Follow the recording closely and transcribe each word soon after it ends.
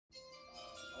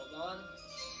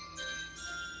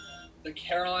the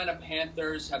Carolina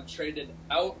Panthers have traded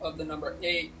out of the number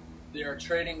 8. They are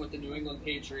trading with the New England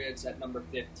Patriots at number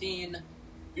 15.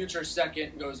 Future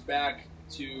second goes back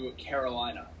to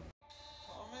Carolina.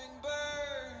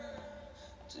 Hummingbird,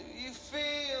 do you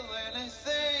feel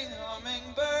anything?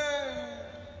 Hummingbird,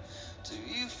 do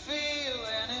you feel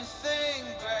anything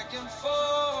back and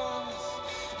forth?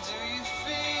 Do you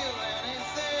feel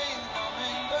anything?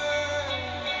 Hummingbird,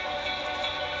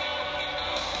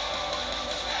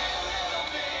 stay a little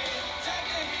bit, take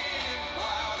a hit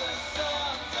while the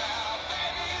sun's out.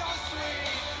 Baby, it was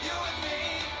sweet, you and me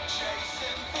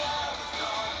chasing flowers.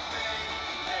 Don't think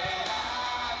that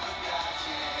I forgot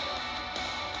you.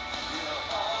 You're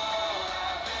all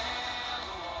I've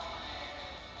ever wanted.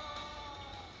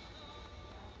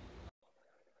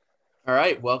 All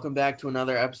right, welcome back to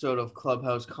another episode of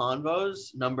Clubhouse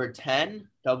Convos, number 10,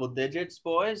 double digits,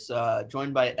 boys.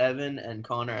 Joined by Evan and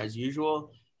Connor as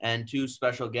usual, and two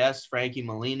special guests, Frankie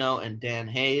Molino and Dan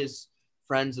Hayes,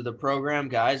 friends of the program.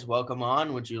 Guys, welcome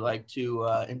on. Would you like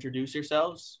to introduce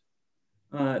yourselves?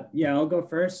 Yeah, I'll go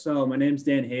first. So my name's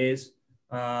Dan Hayes.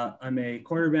 I'm a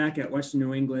cornerback at Western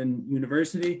New England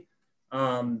University.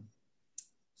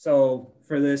 So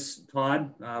for this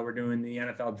pod, we're doing the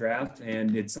NFL draft,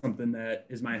 and it's something that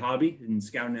is my hobby in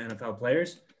scouting NFL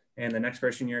players. And the next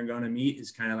person you're going to meet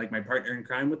is kind of like my partner in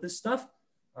crime with this stuff.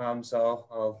 So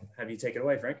I'll have you take it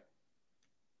away, Frank.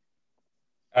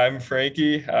 I'm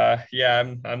Frankie.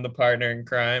 I'm the partner in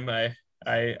crime.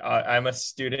 I'm a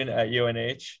student at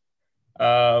UNH.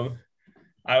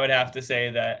 I would have to say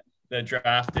that the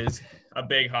draft is a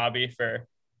big hobby for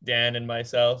Dan and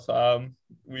myself.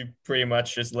 We pretty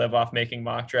much just live off making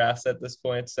mock drafts at this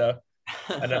point. So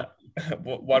I know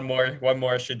one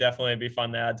more should definitely be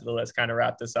fun to add to the list. Kind of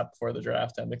wrap this up before the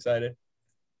draft. I'm excited.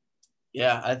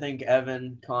 Yeah, I think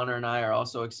Evan, Connor, and I are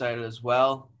also excited as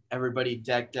well. Everybody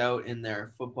decked out in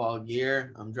their football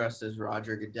gear. I'm dressed as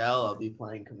Roger Goodell. I'll be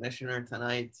playing commissioner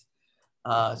tonight.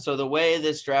 So the way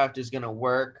this draft is going to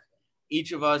work,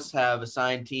 each of us have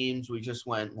assigned teams. We just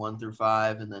went 1 through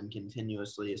 5 and then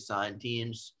continuously assigned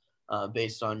teams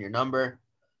based on your number.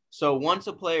 So once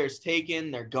a player is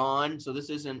taken, they're gone. So this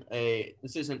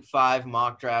isn't 5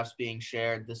 mock drafts being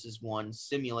shared. This is one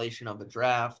simulation of a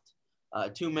draft.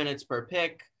 2 minutes per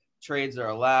pick. Trades are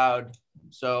allowed.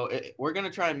 So we're going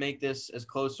to try and make this as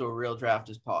close to a real draft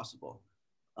as possible.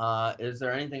 Is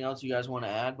there anything else you guys want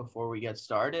to add before we get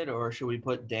started, or should we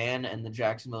put Dan and the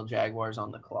Jacksonville Jaguars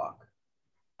on the clock?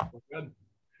 Good.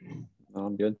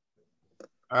 I'm good.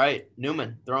 All right,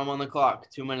 Newman, throw him on the clock.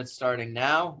 2 minutes starting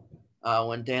now.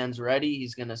 When Dan's ready,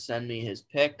 he's going to send me his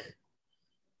pick,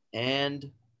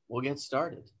 and we'll get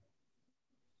started.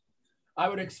 I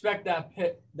would expect that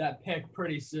pick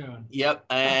pretty soon. Yep,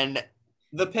 and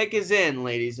the pick is in,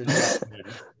 ladies and gentlemen.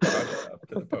 Up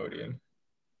to the podium.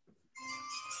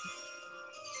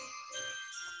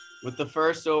 With the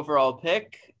first overall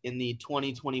pick in the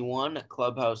 2021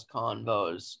 Clubhouse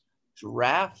Convos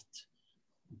draft,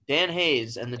 Dan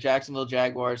Hayes and the Jacksonville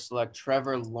Jaguars select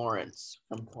Trevor Lawrence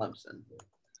from Clemson.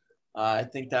 I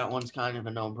think that one's kind of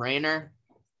a no-brainer.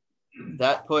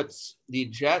 That puts the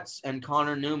Jets and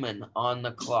Connor Newman on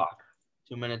the clock.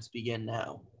 2 minutes begin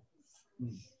now.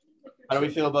 How do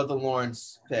we feel about the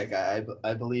Lawrence pick? I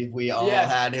believe we all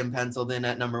had him penciled in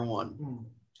at number 1.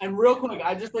 And real quick,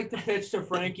 I'd just like to pitch to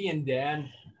Frankie and Dan.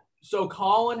 So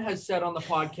Colin has said on the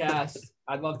podcast,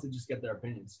 I'd love to just get their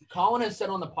opinions. Colin has said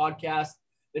on the podcast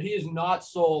that he is not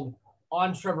sold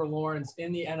on Trevor Lawrence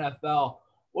in the NFL.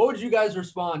 What would you guys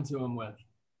respond to him with?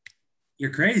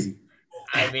 You're crazy.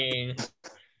 I mean,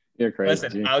 You're crazy.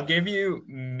 listen, I'll give you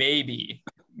maybe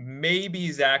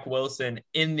Zach Wilson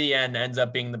in the end ends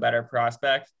up being the better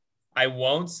prospect. I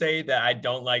won't say that I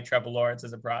don't like Trevor Lawrence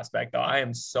as a prospect, though. I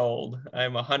am sold. I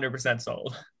am 100%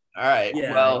 sold. All right.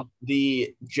 Yeah. Well,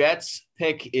 the Jets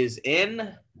pick is in.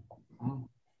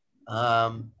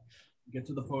 Get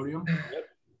to the podium.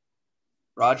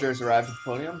 Rogers arrived at the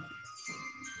podium.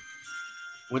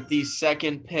 With the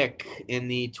second pick in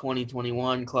the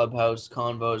 2021 Clubhouse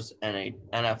Convos and a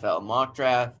NFL mock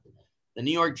draft, the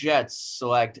New York Jets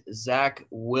select Zach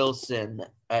Wilson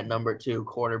at number 2,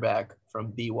 quarterback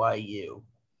from BYU.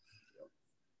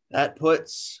 That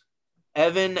puts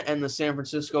Evan and the San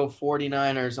Francisco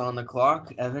 49ers on the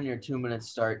clock. Evan, your 2 minutes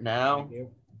start now. Thank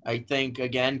you. I think,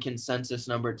 again, consensus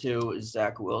number 2 is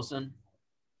Zach Wilson.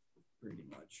 Pretty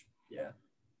much. Yeah.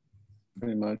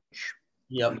 Pretty much.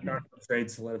 Yep, Trade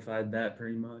solidified that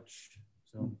pretty much.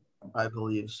 So I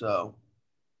believe so.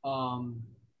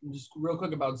 Just real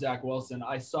quick about Zach Wilson.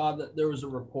 I saw that there was a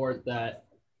report that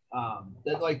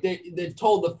they've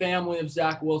told the family of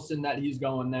Zach Wilson that he's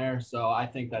going there. So I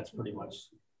think that's pretty much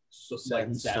Set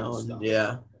in set stone. stuff.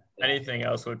 Yeah. Anything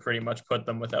else would pretty much put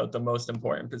them without the most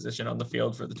important position on the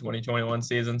field for the 2021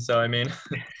 season. So, I mean,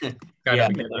 kind Yeah, of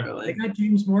a given. They literally. got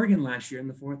James Morgan last year in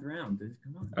the 4th round. Dude.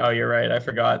 Come on. Oh, you're right. I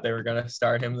forgot they were going to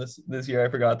start him this year. I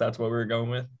forgot that's what we were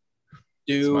going with.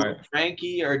 Do Smart.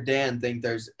 Frankie or Dan think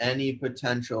there's any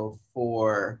potential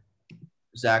for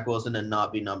Zach Wilson to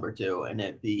not be number 2 and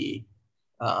it be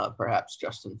perhaps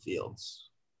Justin Fields?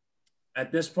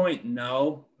 At this point,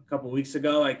 no. A couple weeks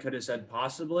ago, I could have said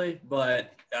possibly,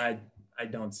 but I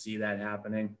don't see that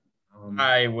happening.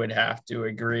 I would have to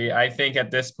agree. I think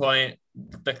at this point,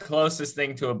 the closest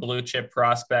thing to a blue chip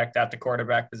prospect at the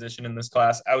quarterback position in this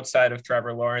class outside of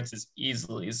Trevor Lawrence is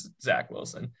easily Zach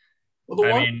Wilson. Well, the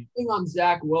I one mean- thing on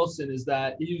Zach Wilson is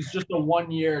that he's just a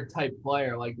 1-year type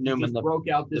player. Like he Newman, just broke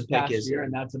out this the pick past is year, in.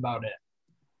 and that's about it.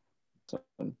 So,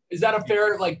 Is that a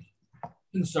fair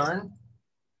concern?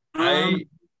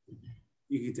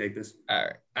 You can take this.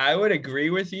 I would agree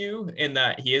with you in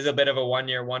that he is a bit of a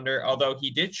 1-year wonder, although he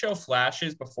did show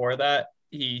flashes before that.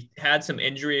 He had some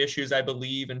injury issues, I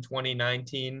believe, in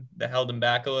 2019 that held him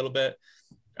back a little bit.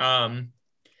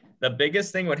 The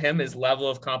biggest thing with him is level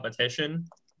of competition.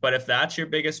 But if that's your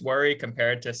biggest worry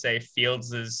compared to, say,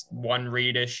 Fields' one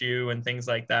read issue and things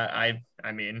like that, I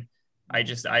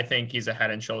think he's a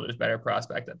head and shoulders better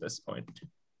prospect at this point.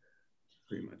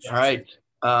 Pretty much. All right.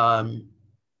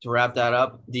 To wrap that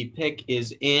up, the pick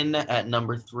is in at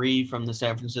number 3 from the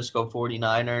San Francisco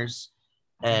 49ers.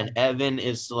 And Evan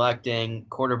is selecting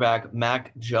quarterback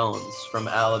Mac Jones from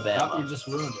Yep, Alabama. you just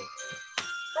ruined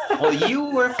it. Well, you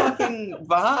were fucking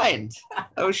behind.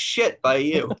 That was shit by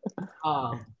you.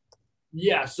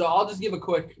 Yeah, so I'll just give a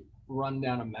quick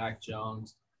rundown of Mac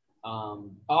Jones.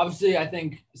 Obviously, I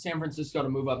think San Francisco to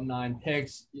move up 9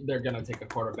 picks, they're going to take a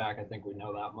quarterback. I think we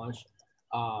know that much.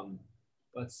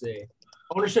 Let's see.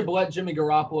 Ownership let Jimmy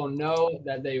Garoppolo know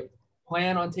that they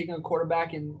plan on taking a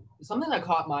quarterback. And something that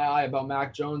caught my eye about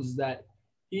Mac Jones is that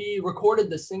he recorded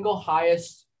the single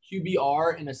highest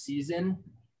QBR in a season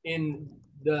in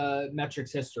the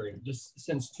metrics history. Just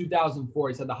since 2004,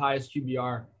 he's had the highest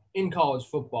QBR in college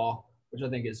football, which I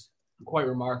think is quite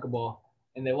remarkable.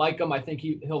 And they like him. I think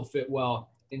he'll fit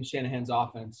well in Shanahan's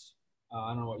offense. I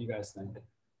don't know what you guys think.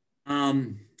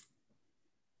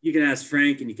 You can ask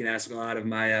Frank and you can ask a lot of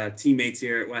my teammates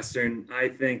here at Western. I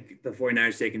think the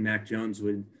 49ers taking Mac Jones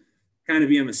would kind of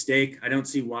be a mistake. I don't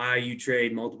see why you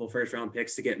trade multiple first-round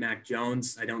picks to get Mac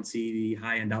Jones. I don't see the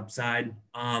high-end upside.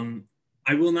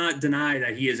 I will not deny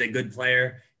that he is a good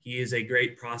player. He is a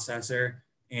great processor,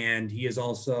 and he is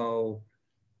also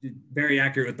very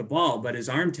accurate with the ball, but his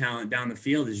arm talent down the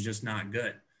field is just not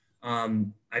good.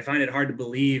 I find it hard to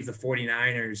believe the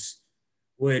 49ers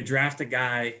would draft a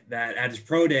guy that at his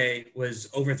pro day was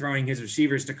overthrowing his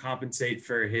receivers to compensate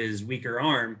for his weaker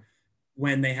arm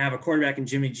when they have a quarterback in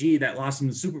Jimmy G that lost him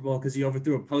the Super Bowl because he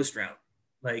overthrew a post route.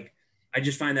 Like, I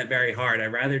just find that very hard. I'd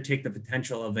rather take the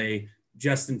potential of a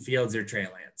Justin Fields or Trey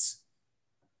Lance.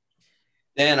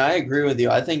 Dan, I agree with you.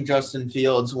 I think Justin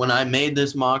Fields, when I made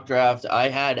this mock draft, I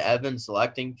had Evan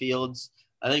selecting Fields.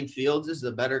 I think Fields is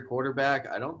the better quarterback.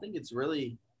 I don't think it's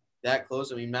really that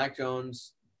close. I mean, Mac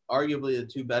Jones, arguably the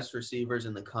 2 best receivers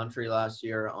in the country last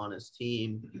year on his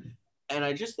team. And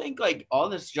I just think all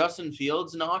this Justin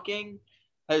Fields knocking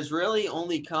has really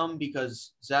only come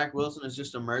because Zach Wilson has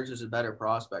just emerged as a better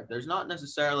prospect. There's not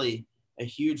necessarily a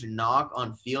huge knock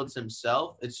on Fields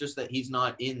himself. It's just that he's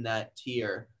not in that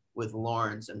tier with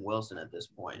Lawrence and Wilson at this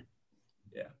point.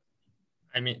 Yeah.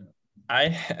 I mean, I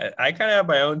kind of have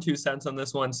my own 2 cents on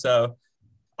this one. So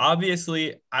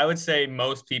obviously, I would say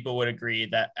most people would agree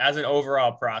that as an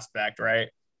overall prospect, right,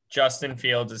 Justin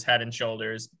Fields is head and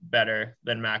shoulders better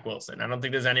than Mac Wilson. I don't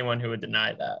think there's anyone who would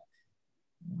deny that.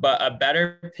 But a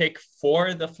better pick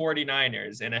for the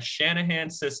 49ers in a Shanahan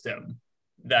system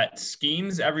that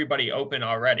schemes everybody open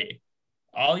already,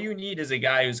 all you need is a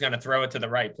guy who's going to throw it to the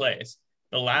right place.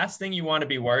 The last thing you want to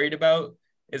be worried about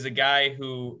is a guy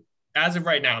who, as of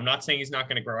right now, I'm not saying he's not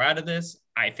going to grow out of this.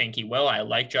 I think he will. I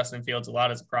like Justin Fields a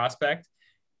lot as a prospect.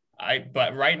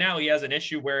 But right now he has an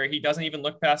issue where he doesn't even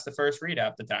look past the first read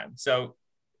half the time. So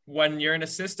when you're in a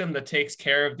system that takes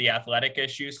care of the athletic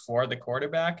issues for the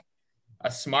quarterback,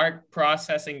 a smart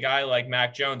processing guy like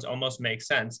Mac Jones almost makes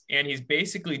sense. And he's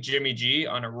basically Jimmy G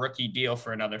on a rookie deal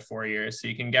for another 4 years. So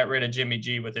you can get rid of Jimmy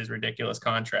G with his ridiculous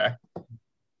contract.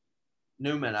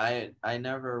 Newman, I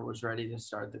never was ready to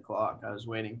start the clock. I was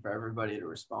waiting for everybody to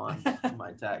respond to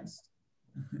my text.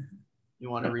 You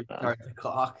want to restart the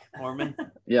clock for me?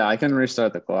 Yeah, I can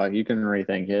restart the clock. You can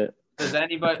rethink it. Does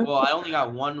anybody – well, I only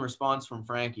got 1 response from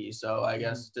Frankie, so I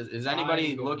guess – is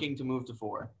anybody looking to move to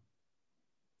 4?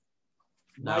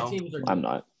 My No? teams are I'm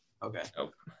not. Okay. Oh.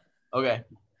 Okay.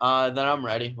 Then I'm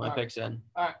ready. My All right. pick's in.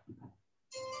 All right.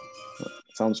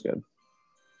 Sounds good.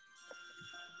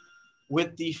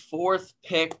 With the 4th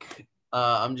pick,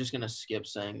 I'm just going to skip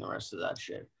saying the rest of that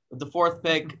shit. With the 4th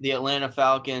pick, the Atlanta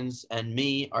Falcons and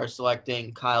me are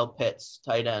selecting Kyle Pitts,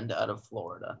 tight end out of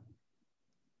Florida.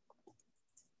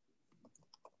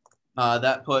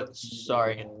 That puts,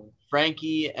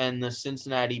 Frankie and the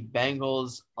Cincinnati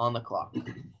Bengals on the clock.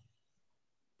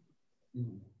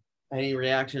 Any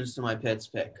reactions to my Pitts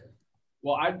pick?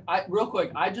 Well, I real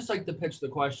quick, I just like to pitch the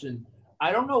question.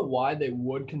 I don't know why they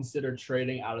would consider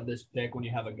trading out of this pick when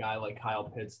you have a guy like Kyle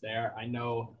Pitts there.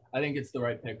 I think it's the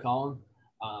right pick, Colin.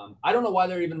 I don't know why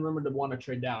they're even rumored to want to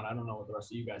trade down. I don't know what the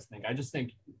rest of you guys think. I just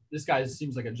think this guy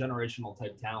seems like a generational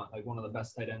type talent, like one of the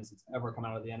best tight ends that's ever come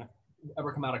out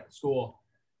of school.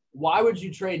 Why would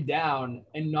you trade down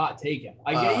and not take him?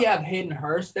 I get you have Hayden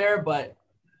Hurst there, but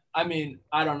I mean,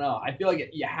 I don't know. I feel like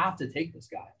you have to take this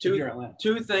guy. if you're Atlanta.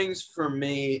 2 things for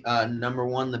me. Number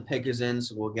 1, the pick is in,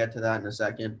 so we'll get to that in a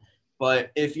second.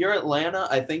 But if you're Atlanta,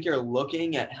 I think you're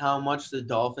looking at how much the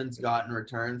Dolphins got in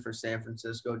return for San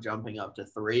Francisco jumping up to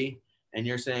 3. And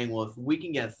you're saying, well, if we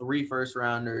can get 3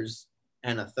 first-rounders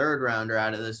and a 3rd rounder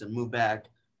out of this and move back,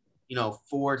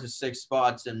 4 to 6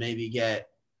 spots and maybe get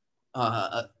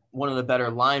one of the better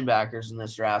linebackers in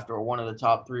this draft or one of the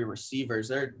top 3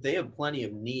 receivers. They have plenty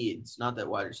of needs. Not that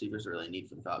wide receivers are really a need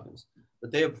for the Falcons,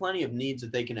 but they have plenty of needs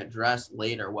that they can address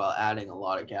later while adding a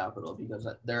lot of capital because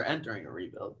they're entering a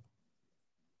rebuild.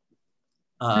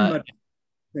 Pretty much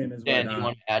same as Dan, what, do you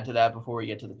want to add to that before we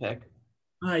get to the pick?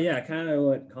 Yeah, kind of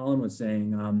what Colin was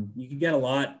saying. You could get a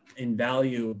lot in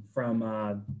value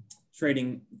from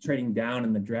trading down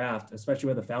in the draft, especially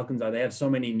where the Falcons are. They have so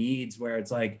many needs where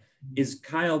it's like, is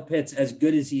Kyle Pitts, as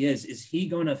good as he is he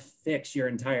going to fix your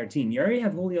entire team? You already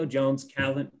have Julio Jones,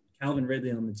 Calvin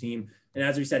Ridley on the team. And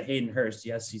as we said, Hayden Hurst,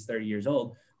 yes, he's 30 years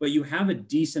old, but you have a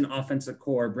decent offensive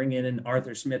core, bringing in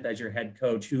Arthur Smith as your head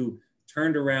coach, who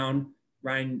turned around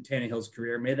Ryan Tannehill's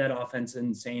career, made that offense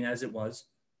insane as it was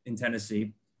in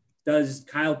Tennessee. Does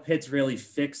Kyle Pitts really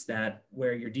fix that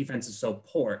where your defense is so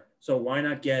poor? So why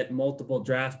not get multiple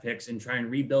draft picks and try and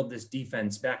rebuild this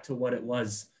defense back to what it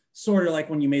was, sort of like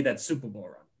when you made that Super Bowl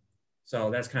run? So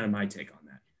that's kind of my take on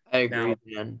that. I agree, Now,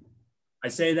 Dan. I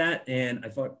say that, and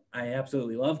I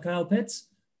absolutely love Kyle Pitts.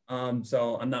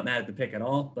 So I'm not mad at the pick at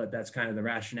all, but that's kind of the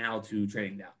rationale to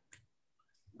trading down.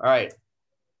 All right.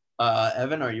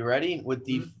 Evan, are you ready? With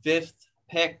the 5th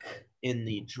pick in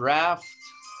the draft,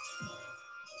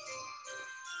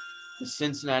 the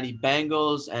Cincinnati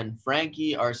Bengals and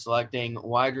Frankie are selecting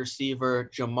wide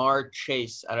receiver Jamar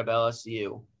Chase out of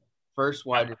LSU. First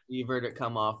wide receiver to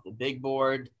come off the big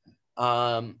board.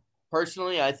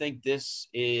 Personally, I think this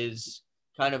is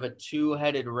kind of a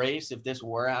 2-headed race. If this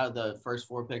were how the first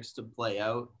 4 picks to play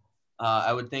out,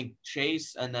 I would think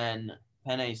Chase and then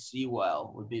Penei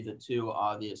Sewell would be the 2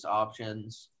 obvious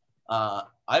options.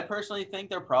 I personally think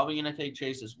they're probably going to take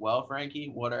Chase as well,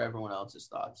 Frankie. What are everyone else's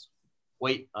thoughts?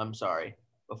 Wait, I'm sorry.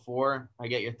 Before I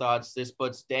get your thoughts, this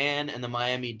puts Dan and the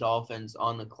Miami Dolphins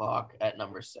on the clock at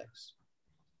number 6.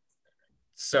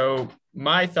 So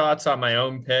my thoughts on my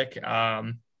own pick,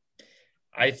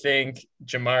 I think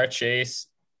Jamar Chase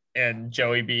and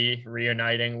Joey B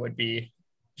reuniting would be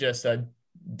just a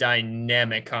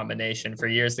dynamic combination for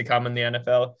years to come in the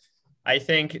NFL. I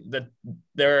think that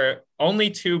there are only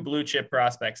 2 blue chip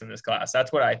prospects in this class.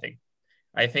 That's what I think.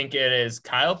 I think it is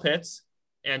Kyle Pitts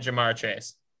and Jamar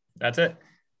Chase. That's it.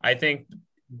 I think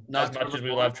as much as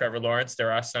we love Trevor Lawrence,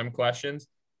 there are some questions,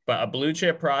 but a blue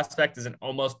chip prospect is an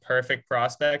almost perfect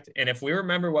prospect. And if we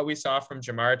remember what we saw from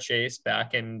Jamar Chase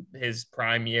back in his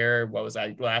prime year, what was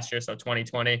that, last year? So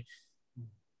 2020,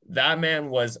 that man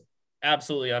was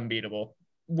absolutely unbeatable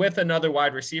with another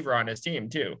wide receiver on his team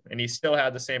too. And he still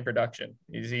had the same production.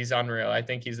 He's unreal. I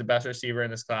think he's the best receiver in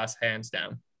this class, hands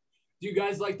down. Do you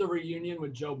guys like the reunion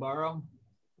with Joe Burrow?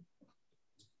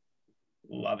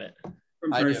 Love it.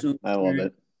 From I do. personal I love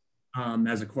it.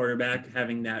 as a quarterback,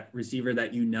 having that receiver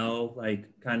that like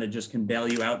kind of just can bail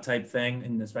you out type thing,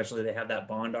 and especially they have that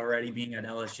bond already being at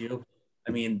LSU.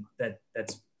 I mean,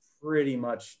 that's pretty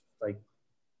much like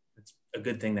it's a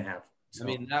good thing to have. So, I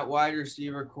mean, that wide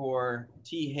receiver core,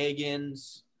 T.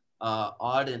 Higgins,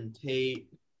 Auden Tate,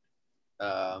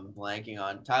 blanking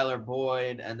on Tyler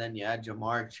Boyd, and then you add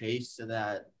Jamar Chase to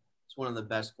that. It's one of the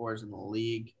best cores in the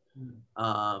league.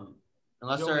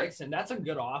 Unless Joe Mixon, that's a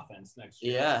good offense next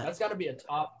year. Yeah. That's got to be a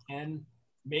top 10,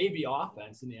 maybe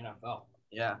offense in the NFL.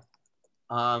 Yeah.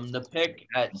 The pick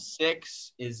at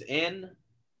 6 is in.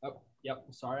 Oh, yep.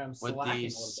 Sorry, I'm With slacking the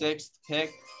a little bit. 6th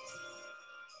pick,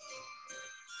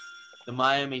 the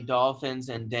Miami Dolphins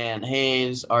and Dan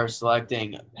Hayes are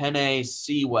selecting Penei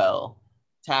Sewell,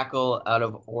 tackle out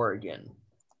of Oregon.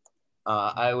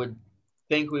 I would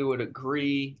think we would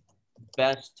agree,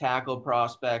 best tackle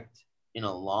prospect in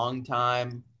a long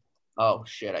time. Oh,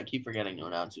 shit, I keep forgetting to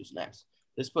announce who's next.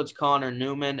 This puts Connor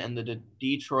Newman and the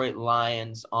Detroit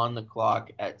Lions on the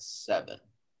clock at 7.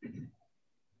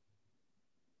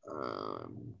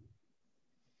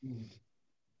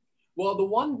 Well, the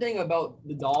one thing about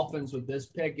the Dolphins with this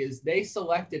pick is they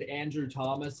selected Andrew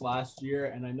Thomas last year,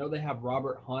 and I know they have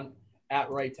Robert Hunt at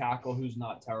right tackle, who's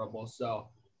not terrible. So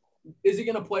is he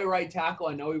going to play right tackle?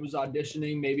 I know he was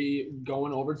auditioning, maybe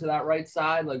going over to that right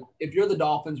side. Like, if you're the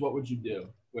Dolphins, what would you do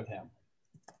with him?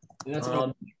 And that's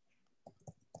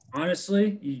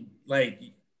Honestly, you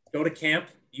go to camp,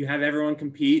 you have everyone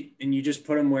compete, and you just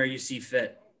put them where you see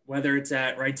fit. Whether it's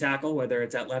at right tackle, whether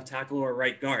it's at left tackle or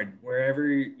right guard, wherever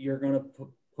you're going to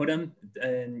put him,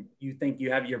 and you think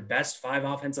you have your best 5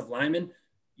 offensive linemen,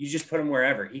 you just put him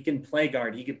wherever. He can play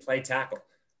guard, he can play tackle.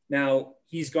 Now,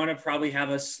 he's going to probably have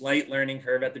a slight learning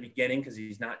curve at the beginning because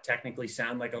he's not technically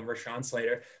sound like a Rashawn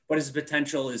Slater, but his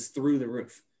potential is through the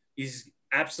roof. He's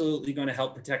absolutely going to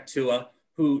help protect Tua,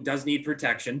 who does need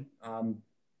protection.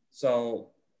 So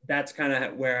that's kind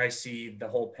of where I see the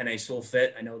whole Penei Sewell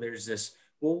fit. I know there's this,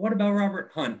 well, what about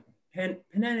Robert Hunt?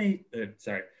 Penei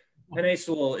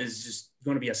Sewell is just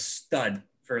going to be a stud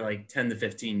for like 10 to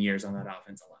 15 years on that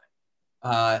offensive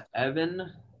line.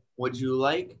 Evan, would you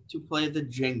like to play the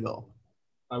jingle?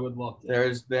 I would love to.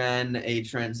 There's been a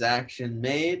transaction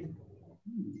made.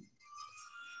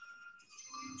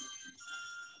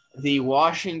 The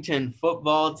Washington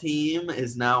football team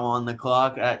is now on the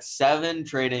clock at 7,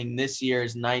 trading this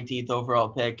year's 19th overall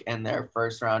pick and their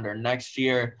first rounder next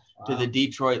year to the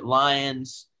Detroit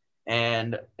Lions.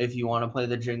 And if you want to play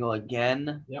the jingle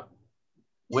again,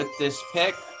 with this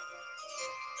pick,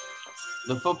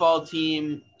 the football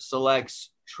team selects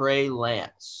Trey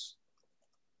Lance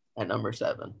at number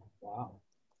 7. Wow.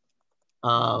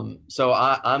 So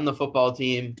I'm the football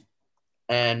team,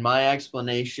 and my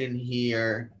explanation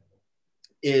here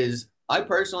is I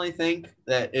personally think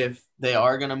that if they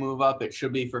are going to move up, it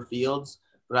should be for Fields,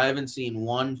 but I haven't seen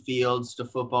one Fields to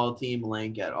football team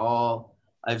link at all.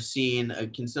 I've seen a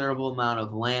considerable amount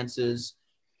of Lances,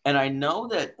 and I know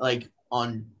that like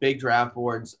on big draft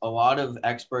boards, a lot of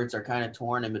experts are kind of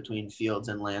torn in between Fields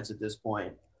and Lance at this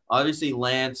point. Obviously,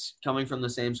 Lance, coming from the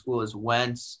same school as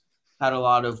Wentz, had a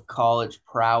lot of college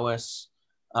prowess,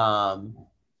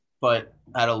 but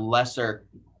at a lesser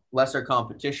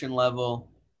competition level.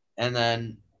 And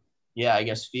then, yeah, I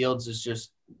guess Fields is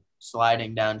just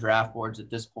sliding down draft boards at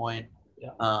this point.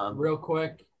 Yeah. Real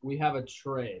quick, we have a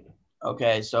trade.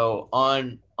 Okay, so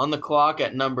on the clock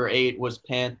at number 8 was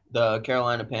the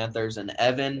Carolina Panthers and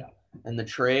Evan and the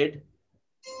trade.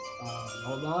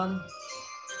 Hold on.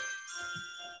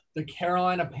 The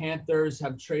Carolina Panthers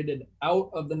have traded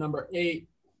out of the number 8.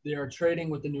 They are trading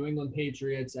with the New England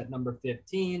Patriots at number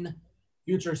 15.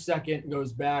 Future second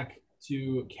goes back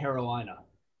to Carolina.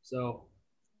 So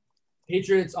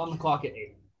Patriots on the clock at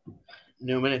 8.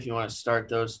 Newman, if you want to start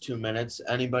those 2 minutes.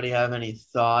 Anybody have any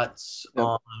thoughts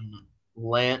on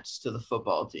Lance to the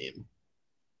football team?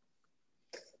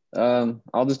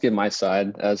 I'll just give my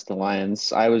side as the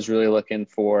Lions. I was really looking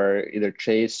for either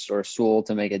Chase or Sewell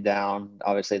to make it down.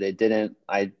 Obviously, they didn't.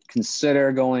 I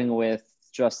consider going with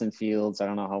Justin Fields. I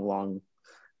don't know how long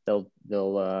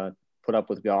they'll put up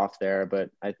with Goff there, but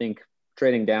I think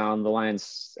trading down, the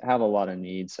Lions have a lot of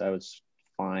needs. I was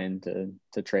fine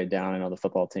to trade down. I know the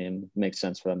football team makes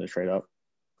sense for them to trade up.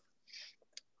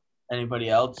 Anybody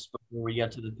else before we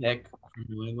get to the pick from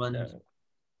New England?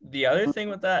 The other thing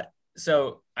with that,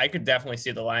 so I could definitely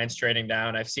see the Lions trading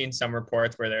down. I've seen some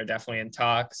reports where they're definitely in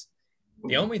talks.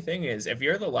 The only thing is, if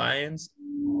you're the Lions,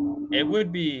 it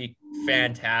would be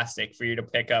fantastic for you to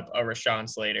pick up a Rashawn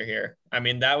Slater here. I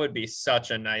mean, that would be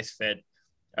such a nice fit.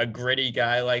 A gritty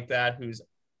guy like that who's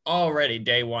already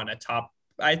day one a top.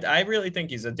 I really think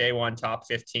he's a day one top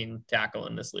 15 tackle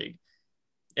in this league,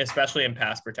 especially in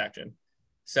pass protection.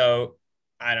 So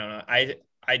I don't know.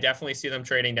 I definitely see them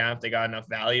trading down if they got enough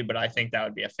value, but I think that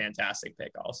would be a fantastic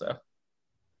pick also.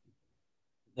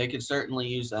 They could certainly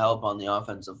use the help on the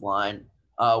offensive line.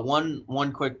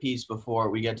 One quick piece before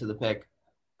we get to the pick.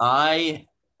 I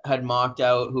had mocked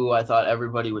out who I thought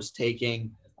everybody was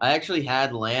taking. I actually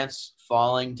had Lance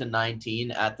falling to 19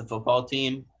 at the football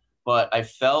team, but I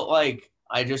felt like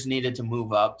I just needed to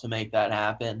move up to make that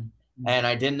happen. And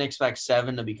I didn't expect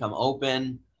 7 to become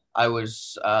open. I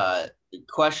was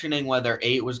questioning whether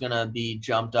 8 was going to be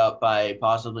jumped up by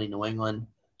possibly New England.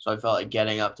 So I felt like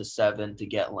getting up to 7 to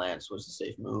get Lance was a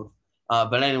safe move.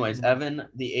 But anyways, Evan,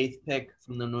 the 8th pick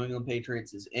from the New England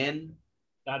Patriots is in.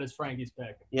 That is Frankie's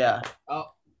pick. Yeah. Oh,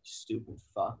 Stupid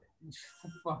fuck.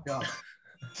 shut the fuck up.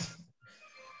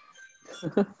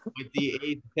 With the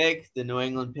 8th pick, the New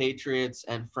England Patriots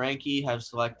and Frankie have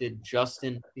selected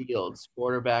Justin Fields,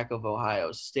 quarterback of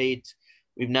Ohio State.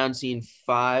 We've now seen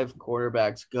 5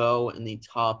 quarterbacks go in the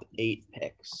top 8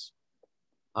 picks.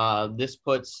 This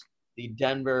puts the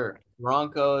Denver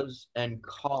Broncos and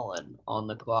Colin on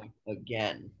the clock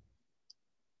again.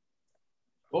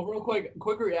 Well, real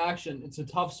quick reaction. It's a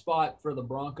tough spot for the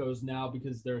Broncos now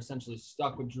because they're essentially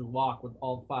stuck with Drew Lock with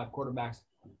all 5 quarterbacks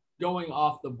going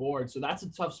off the board. So that's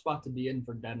a tough spot to be in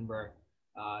for Denver.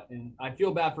 And I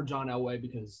feel bad for John Elway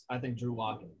because I think Drew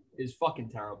Lock is fucking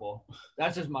terrible.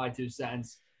 That's just my 2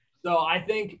 cents. So I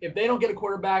think if they don't get a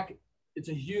quarterback, it's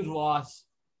a huge loss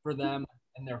for them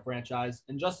and their franchise.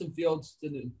 And Justin Fields to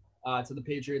the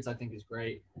Patriots, I think is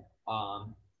great.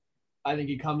 I think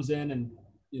he comes in and,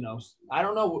 you know, I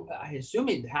don't know. I assume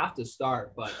he'd have to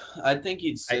start, but I think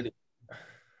he'd sit.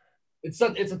 it's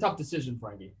a tough decision,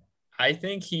 Frankie. I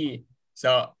think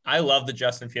so I love the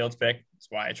Justin Fields pick. That's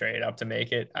why I traded up to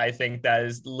make it. I think that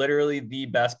is literally the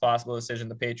best possible decision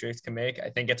the Patriots can make. I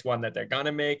think it's one that they're going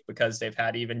to make because they've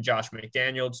had even Josh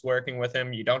McDaniels working with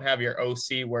him. You don't have your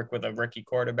OC work with a rookie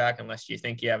quarterback unless you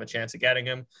think you have a chance of getting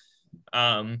him.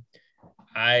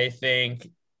 I think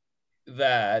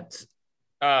that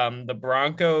the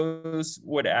Broncos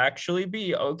would actually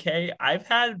be okay.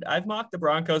 I've mocked the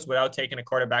Broncos without taking a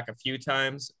quarterback a few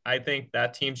times. I think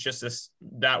that team's just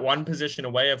that one position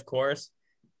away, of course.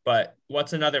 But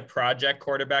what's another project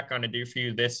quarterback going to do for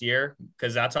you this year?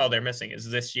 Because that's all they're missing is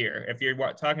this year. If you're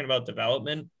talking about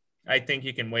development, I think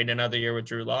you can wait another year with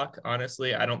Drew Lock.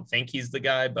 Honestly, I don't think he's the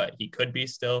guy, but he could be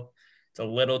still. It's a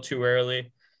little too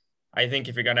early. I think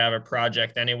if you're going to have a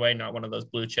project anyway, not one of those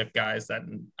blue chip guys,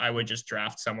 then I would just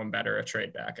draft someone better or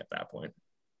trade back at that point.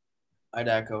 I'd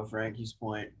echo Frankie's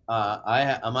point.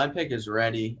 My pick is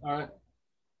ready. All right.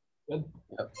 Good.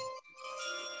 Yep.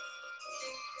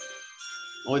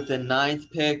 With the 9th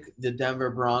pick, the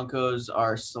Denver Broncos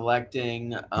are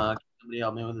selecting. Somebody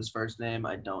help me with his first name.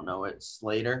 I don't know it.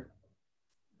 Slater.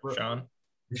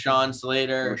 Rashawn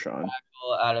Slater. Rashawn.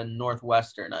 Out of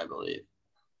Northwestern, I believe.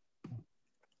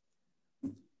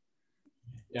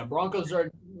 Yeah, Broncos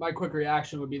are – my quick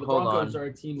reaction would be the Hold Broncos on. are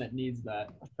a team that needs that.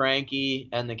 Frankie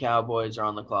and the Cowboys are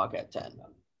on the clock at 10.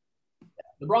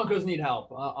 The Broncos need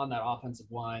help on that offensive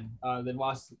line. They've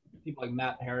lost people like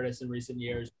Matt Paradis in recent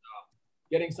years.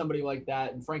 Getting somebody like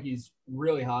that, and Frankie's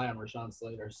really high on Rashawn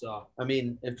Slater. So I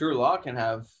mean, if Drew Lock can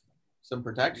have some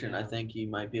protection, I think he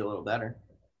might be a little better.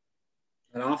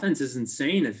 That offense is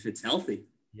insane if it's healthy.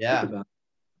 Yeah, Think about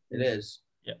it is.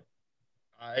 Yeah.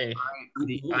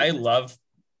 I love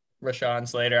Rashawn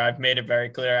Slater. I've made it very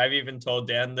clear. I've even told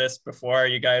Dan this before.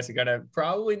 You guys are going to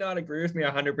probably not agree with me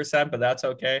 100%, but that's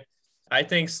okay. I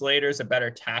think Slater's a better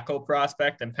tackle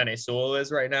prospect than Penei Sewell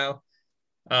is right now.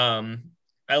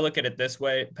 I look at it this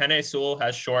way. Penei Sewell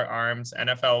has short arms.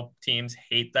 NFL teams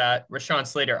hate that. Rashawn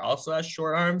Slater also has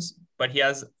short arms, but he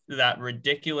has that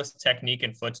ridiculous technique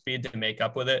and foot speed to make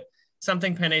up with it.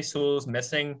 Something Penei Sewell's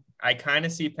missing. I kind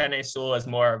of see Penei Sewell as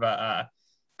more of a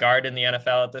guard in the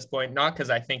NFL at this point, not because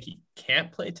I think he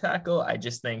can't play tackle. I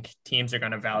just think teams are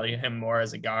going to value him more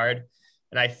as a guard.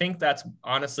 And I think that's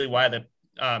honestly why the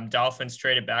Dolphins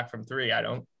traded back from 3. I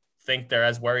don't think they're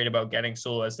as worried about getting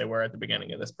Sewell as they were at the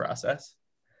beginning of this process.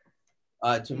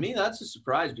 To me, that's a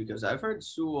surprise because I've heard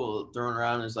Sewell thrown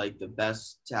around as like the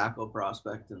best tackle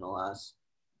prospect in the last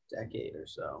decade or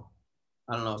so.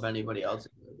 I don't know if anybody else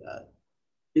has heard that.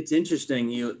 It's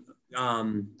interesting.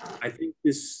 I think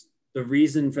the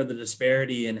reason for the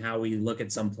disparity in how we look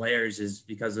at some players is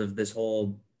because of this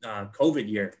whole COVID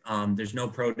year. There's no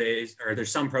pro days, or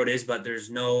there's some pro days, but there's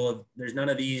none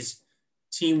of these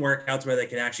team workouts where they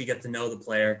can actually get to know the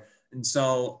player. And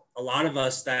so a lot of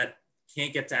us that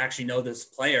can't get to actually know this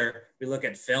player, we look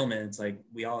at film and it's like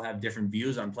we all have different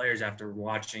views on players after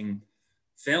watching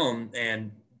film.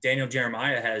 And Daniel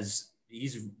Jeremiah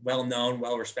he's well known,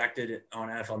 well respected on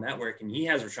NFL Network, and he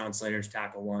has Rashawn Slater's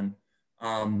tackle one.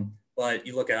 But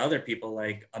you look at other people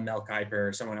like Mel Kiper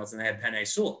or someone else, and they had Penei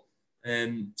Sewell.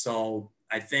 And so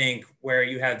I think where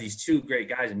you have these 2 great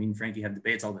guys, I mean, Frankie have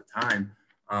debates all the time.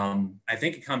 I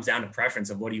think it comes down to preference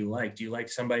of what do you like? Do you like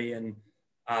somebody in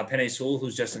Penei Sewell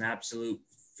who's just an absolute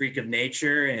freak of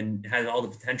nature and has all the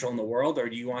potential in the world, or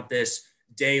do you want this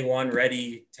day one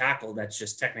ready tackle that's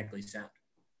just technically sound?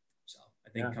 So I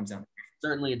think it comes down to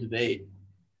certainly a debate.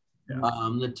 Yeah.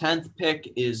 The 10th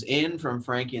pick is in from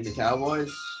Frankie and the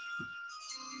Cowboys.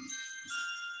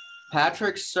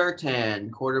 Patrick Surtain,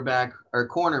 cornerback,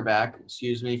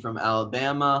 from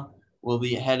Alabama, will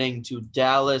be heading to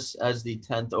Dallas as the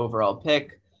 10th overall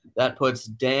pick. That puts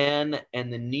Dan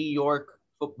and the New York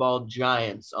Football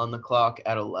Giants on the clock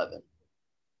at 11.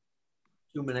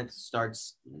 2 minutes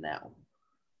starts now.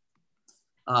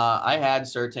 I had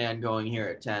Surtain going here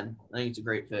at 10. I think it's a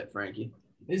great fit, Frankie.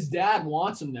 His dad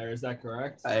wants him there. Is that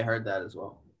correct? I heard that as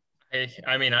well.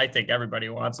 I mean, I think everybody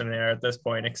wants him there at this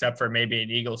point, except for maybe an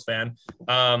Eagles fan.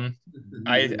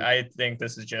 I think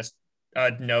this is just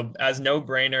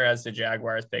no-brainer as the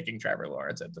Jaguars picking Trevor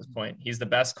Lawrence at this point. He's the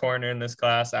best corner in this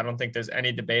class. I don't think there's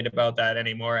any debate about that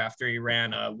anymore after he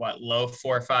ran a low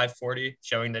 4.5 40,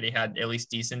 showing that he had at least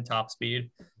decent top speed.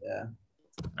 Yeah.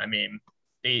 I mean,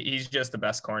 he's just the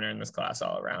best corner in this class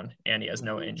all around, and he has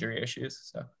no injury issues.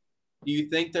 So, do you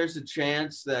think there's a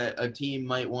chance that a team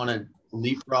might want to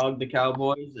leapfrog the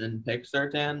Cowboys and pick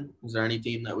Surtain? Is there any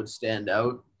team that would stand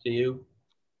out to you?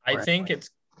 I think it's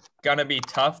going to be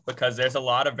tough because there's a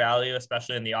lot of value,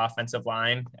 especially in the offensive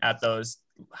line, at those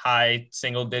high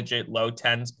single-digit, low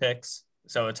tens picks.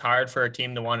 So it's hard for a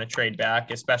team to want to trade back,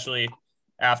 especially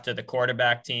after the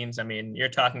quarterback teams. I mean, you're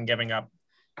talking giving up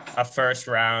a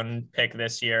first-round pick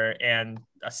this year and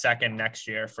a second next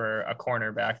year for a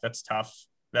cornerback. That's tough.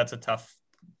 That's a tough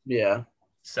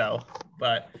sell.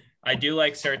 But I do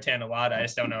like Surtain a lot. I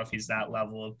just don't know if he's that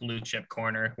level of blue-chip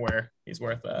corner where he's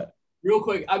worth that. Real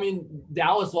quick, I mean,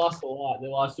 Dallas lost a lot. They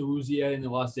lost to Uziah and they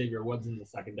lost Xavier Woods in the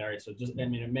secondary. So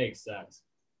it makes sense.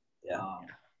 Yeah.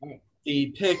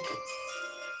 The pick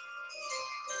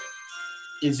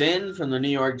is in from the New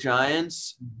York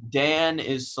Giants. Dan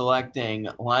is selecting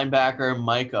linebacker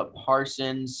Micah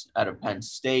Parsons out of Penn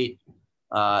State.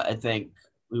 I think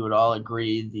we would all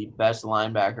agree the best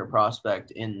linebacker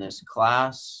prospect in this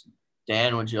class.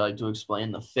 Dan, would you like to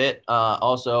explain the fit?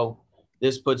 Also,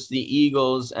 this puts the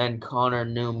Eagles and Connor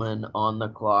Newman on the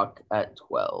clock at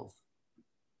 12.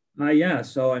 Yeah.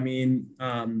 So, I mean,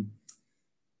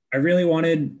 I really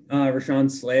wanted Rashawn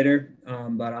Slater,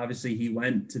 but obviously he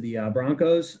went to the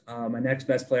Broncos. My next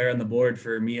best player on the board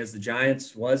for me as the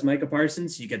Giants was Micah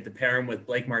Parsons. You get to pair him with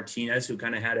Blake Martinez, who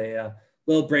kind of had a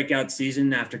little breakout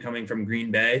season after coming from Green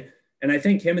Bay. And I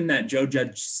think him in that Joe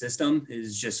Judge system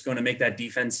is just going to make that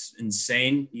defense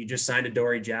insane. You just signed a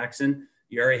Dory Jackson.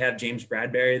 You already have James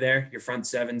Bradbury there. Your front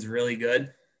seven's really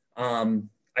good.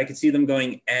 I could see them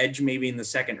going edge maybe in the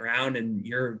second round, and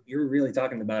you're really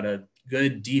talking about a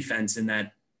good defense in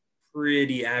that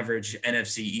pretty average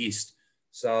NFC East.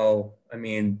 So, I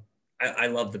mean, I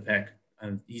love the pick.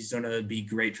 He's going to be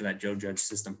great for that Joe Judge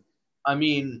system. I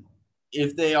mean,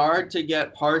 if they are to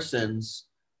get Parsons,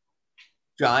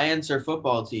 Giants or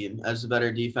football team as the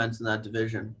better defense in that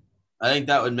division, I think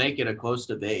that would make it a close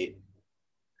debate.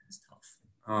 It's tough.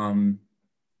 I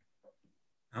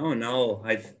don't know.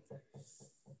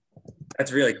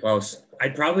 That's really close.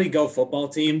 I'd probably go football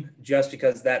team just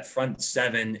because that front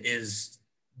seven is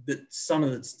some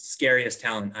of the scariest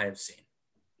talent I have seen.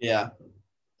 Yeah,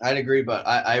 I'd agree, but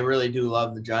I really do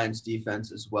love the Giants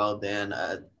defense as well, Dan.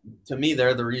 To me,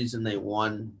 they're the reason they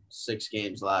won 6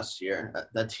 games last year.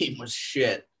 That team was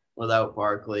shit without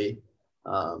Barkley.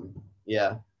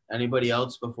 Yeah. Anybody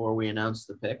else before we announce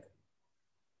the pick?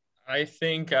 I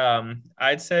think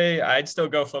I'd say I'd still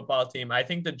go football team. I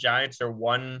think the Giants are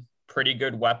one pretty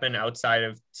good weapon outside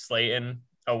of Slayton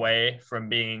away from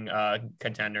being a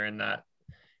contender in that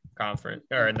conference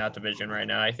or in that division right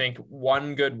now. I think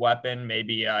one good weapon,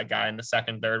 maybe a guy in the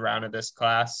second, third round of this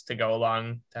class to go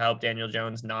along to help Daniel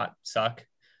Jones not suck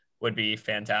would be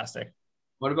fantastic.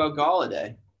 What about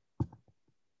Golladay?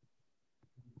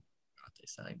 They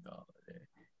signed Golladay.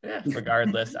 Yeah,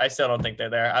 regardless, I still don't think they're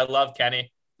there. I love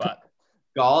Kenny, but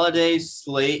Golladay,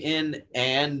 Slayton,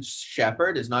 and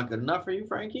Shepard is not good enough for you,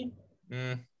 Frankie?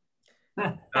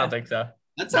 I don't think so.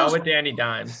 That Not sounds with Danny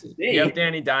Dimes. You have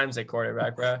Danny Dimes at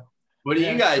quarterback, bro. What do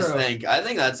Yeah, you guys true. think? I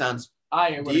think that sounds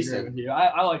I would agree decent. with you.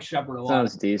 I like Shepard a lot.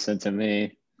 Sounds decent to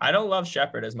me. I don't love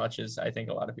Shepard as much as I think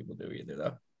a lot of people do either,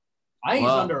 though. I think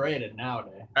Well- he's underrated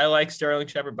nowadays. I like Sterling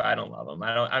Shepard, but I don't love him.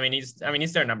 I mean,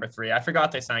 he's their number 3. I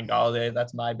forgot they signed Golladay.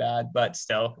 That's my bad. But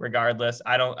still, regardless,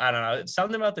 I don't know. It's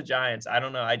something about the Giants. I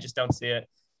don't know. I just don't see it.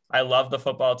 I love the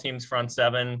football team's front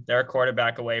seven. They're a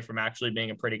quarterback away from actually being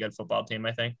a pretty good football team,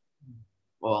 I think.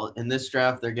 Well, in this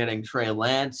draft, they're getting Trey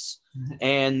Lance.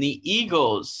 And the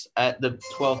Eagles at the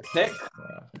 12th pick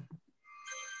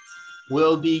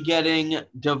will be getting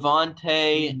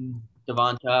Devonta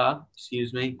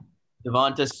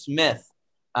Smith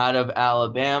out of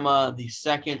Alabama, the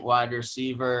second wide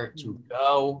receiver to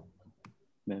go.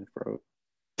 Man, bro.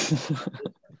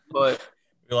 But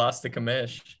We lost the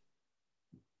commish.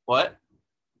 what?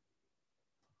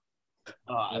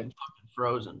 Oh, I'm fucking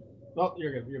frozen. Oh,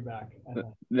 you're good. You're back.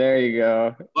 There you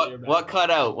go. What cut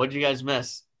out? What'd you guys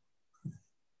miss?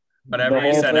 Whatever The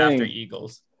you whole said after thing.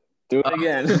 Eagles. Do it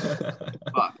again.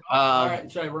 Fuck. All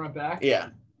right. Should I run it back? Yeah.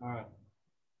 All right.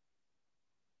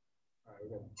 All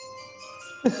right.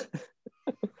 We're good.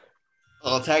 A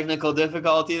little technical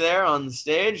difficulty there on the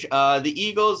stage. The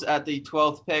Eagles at the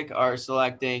 12th pick are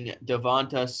selecting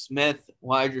Devonta Smith,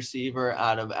 wide receiver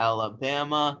out of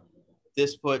Alabama.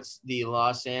 This puts the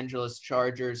Los Angeles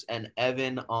Chargers and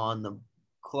Evan on the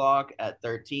clock at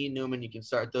 13. Newman, you can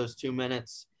start those 2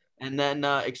 minutes. And then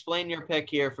explain your pick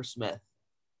here for Smith.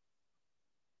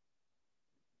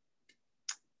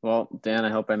 Well, Dan, I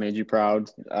hope I made you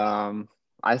proud. I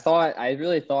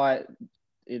really thought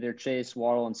either Chase,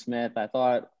 Waddle, and Smith. I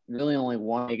thought really only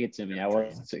one make it to me. I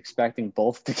was expecting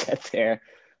both to get there.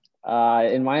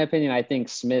 In my opinion, I think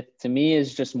Smith, to me,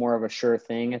 is just more of a sure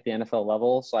thing at the NFL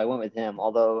level. So I went with him,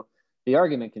 although the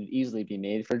argument can easily be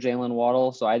made for Jalen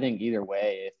Waddle. So I think either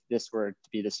way, if this were to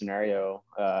be the scenario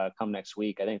come next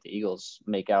week, I think the Eagles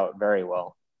make out very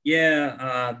well.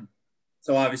 Yeah.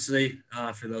 So obviously,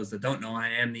 for those that don't know, I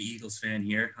am the Eagles fan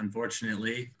here,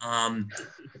 unfortunately. I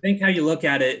think how you look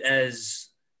at it as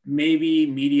maybe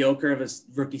mediocre of a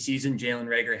rookie season Jalen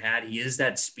Reagor had. He is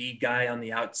that speed guy on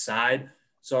the outside.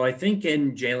 So I think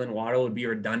in Jalen Waddle would be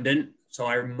redundant. So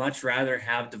I would much rather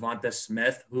have Devonta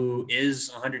Smith, who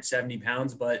is 170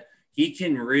 pounds, but he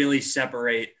can really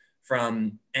separate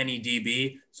from any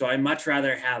DB. So I'd much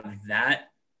rather have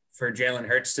that for Jalen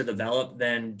Hurts to develop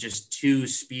than just two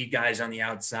speed guys on the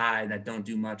outside that don't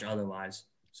do much otherwise.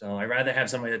 So I'd rather have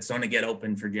somebody that's going to get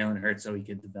open for Jalen Hurts so he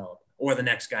could develop, or the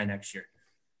next guy next year.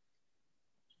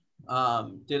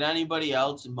 Did anybody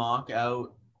else mock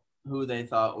out who they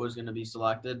thought was going to be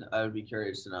selected? I would be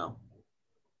curious to know.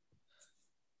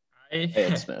 I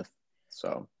had Smith.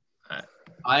 So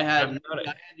I had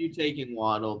you taking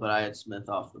Waddle, but I had Smith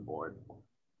off the board.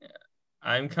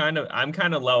 I'm kind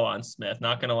of low on Smith,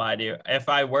 not gonna lie to you. If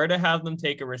I were to have them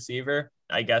take a receiver,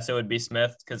 I guess it would be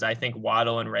Smith, because I think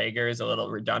Waddle and Reagor is a little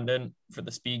redundant for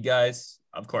the speed guys.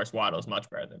 Of course, Waddle's much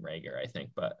better than Reagor, I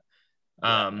think, but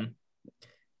I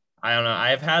don't know.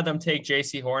 I've had them take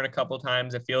JC Horn a couple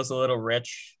times. It feels a little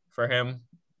rich for him,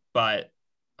 but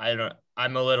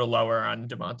I'm a little lower on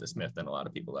Devonta Smith than a lot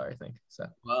of people are, I think. So,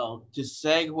 well, to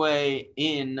segue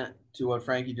in to what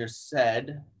Frankie just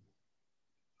said,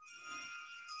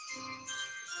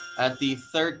 at the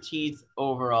 13th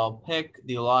overall pick,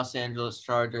 the Los Angeles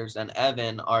Chargers and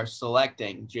Evan are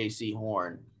selecting JC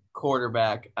Horn,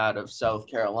 quarterback out of South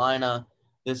Carolina.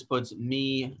 This puts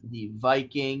me, the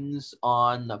Vikings,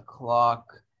 on the clock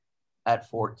at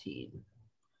 14.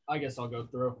 I guess I'll go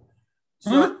through.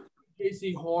 So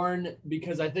JC Horn,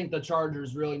 because I think the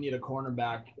Chargers really need a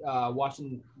cornerback.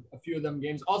 Watching a few of them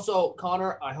games. Also,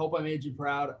 Connor, I hope I made you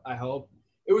proud. I hope.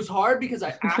 It was hard because I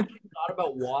actually thought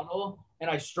about Waddle, and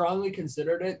I strongly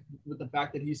considered it with the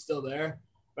fact that he's still there.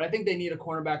 But I think they need a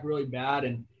cornerback really bad.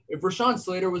 And if Rashawn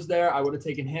Slater was there, I would have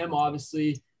taken him,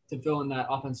 obviously, to fill in that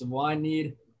offensive line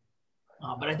need.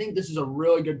 But I think this is a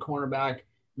really good cornerback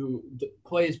who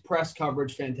plays press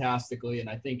coverage fantastically, and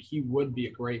I think he would be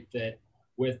a great fit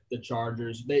with the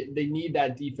Chargers. They need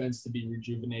that defense to be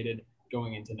rejuvenated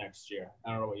going into next year.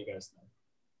 I don't know what you guys think.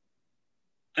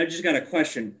 I just got a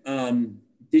question.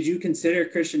 Did you consider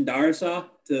Christian Darrisaw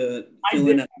to fill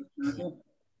in at left tackle?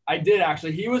 I did,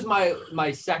 actually. He was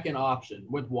my second option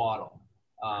with Waddle.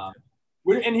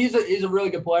 And he's a really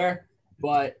good player,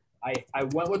 but I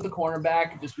went with the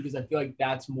cornerback just because I feel like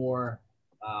that's more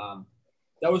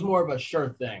that was more of a sure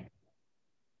thing.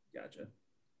 Gotcha.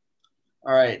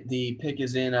 All right, the pick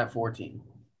is in at 14.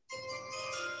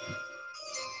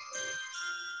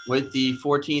 With the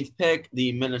 14th pick,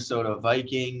 the Minnesota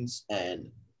Vikings and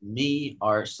me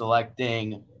are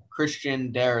selecting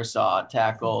Christian Darrisaw,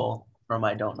 tackle from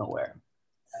I don't know where.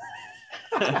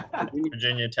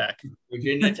 Virginia Tech.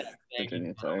 Virginia Tech.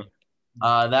 Virginia Tech.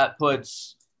 That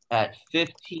puts at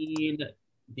 15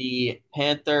 the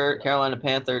Carolina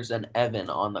Panthers and Evan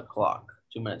on the clock.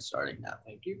 2 minutes starting now.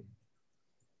 Thank you.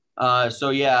 So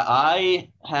yeah, I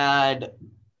had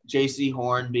JC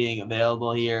Horn being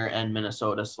available here and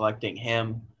Minnesota selecting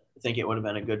him. I think it would have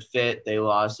been a good fit. They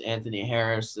lost Anthony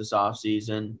Harris this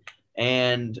offseason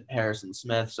and Harrison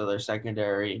Smith, so their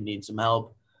secondary needs some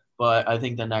help. But I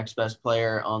think the next best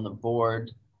player on the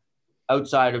board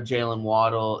outside of Jalen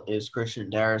Waddle is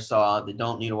Christian Darrisaw. They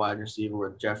don't need a wide receiver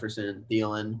with Jefferson and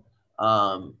Thielen.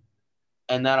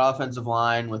 And that offensive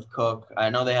line with Cook, I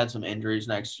know they had some injuries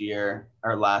last year,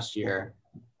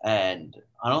 and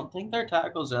I don't think their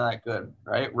tackles are that good,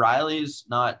 right? Riley's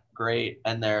not great,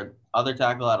 and their other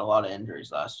tackle had a lot of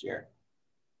injuries last year.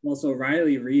 Well, so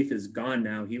Riley Reef is gone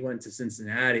now. He went to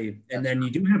Cincinnati. And then you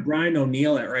do have Brian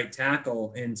O'Neill at right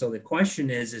tackle. And so the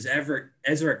question is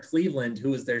Ezra Cleveland,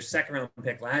 who was their second round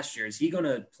pick last year, is he going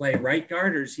to play right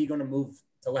guard or is he going to move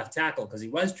to left tackle? Because he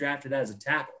was drafted as a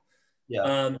tackle.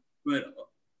 Yeah. But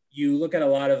you look at a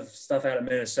lot of stuff out of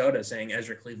Minnesota saying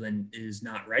Ezra Cleveland is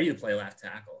not ready to play left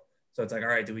tackle. So it's like, all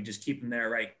right, do we just keep him there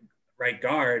right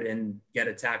guard and get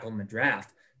a tackle in the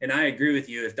draft? And I agree with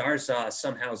you. If Darsaw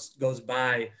somehow goes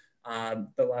by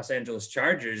the Los Angeles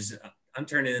Chargers, I'm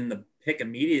turning in the pick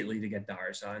immediately to get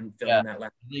Darsaw and filling that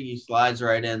left. I think he slides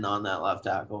right in on that left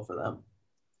tackle for them.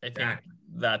 I think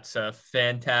that's a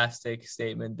fantastic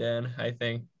statement, Dan. I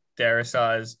think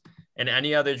Darrisaw is in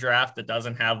any other draft that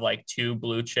doesn't have like 2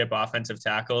 blue chip offensive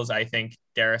tackles. I think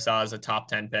Darrisaw is a top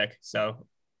 10 pick. So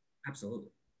absolutely.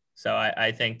 So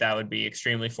I think that would be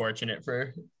extremely fortunate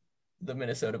for the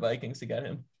Minnesota Vikings to get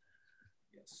him.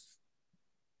 Yes.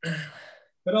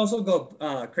 But also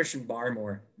go Christian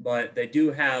Barmore, but they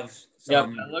do have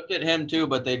some. Yeah, I looked at him too,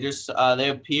 but they just they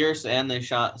have Pierce and they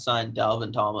signed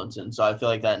Dalvin Tomlinson, so I feel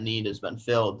like that need has been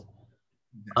filled.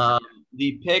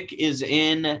 The pick is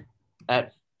in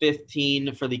at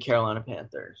 15 for the Carolina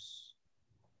Panthers.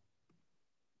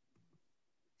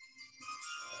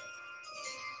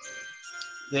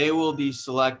 They will be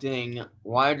selecting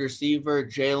wide receiver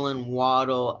Jalen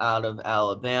Waddle out of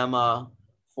Alabama,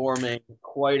 forming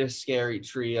quite a scary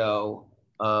trio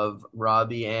of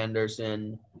Robbie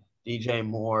Anderson, DJ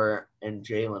Moore, and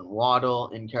Jalen Waddle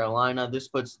in Carolina. This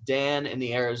puts Dan and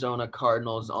the Arizona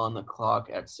Cardinals on the clock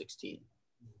at 16.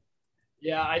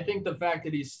 Yeah, I think the fact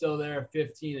that he's still there at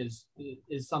 15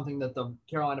 is something that the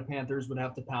Carolina Panthers would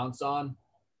have to pounce on.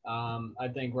 I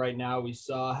think right now we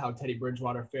saw how Teddy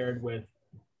Bridgewater fared with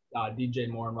DJ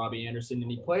Moore and Robbie Anderson,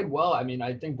 and he played well. I mean,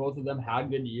 I think both of them had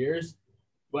good years.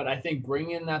 But I think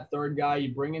bring in that third guy,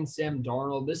 you bring in Sam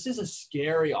Darnold. This is a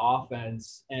scary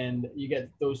offense, and you get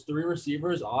those 3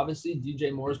 receivers. Obviously,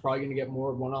 DJ Moore is probably going to get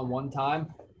more one-on-one time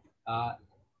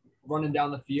running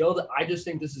down the field. I just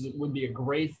think this would be a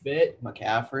great fit.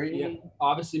 McCaffrey? Yeah,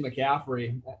 obviously,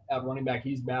 McCaffrey at running back,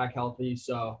 he's back healthy.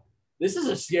 So this is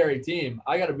a scary team.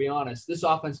 I got to be honest. This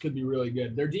offense could be really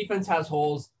good. Their defense has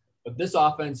holes, but this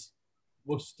offense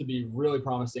looks to be really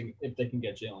promising if they can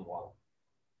get Jalen Waddle.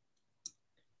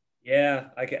 Yeah,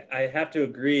 I have to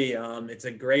agree. It's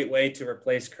a great way to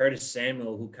replace Curtis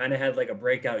Samuel, who kind of had like a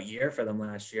breakout year for them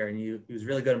last year, and he was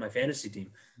really good on my fantasy team.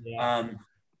 Yeah.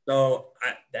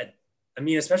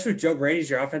 Especially with Joe Brady's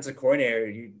your offensive coordinator,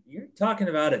 you're talking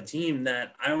about a team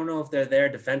that I don't know if they're there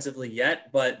defensively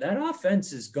yet, but that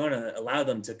offense is going to allow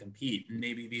them to compete and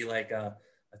maybe be like a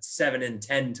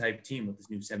 7-10 type team with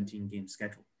this new 17-game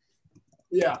schedule.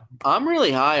 Yeah, I'm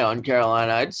really high on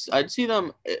Carolina. I'd see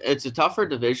them. It's a tougher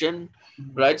division,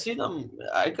 but I'd see them.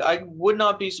 I would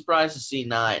not be surprised to see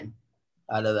 9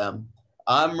 out of them.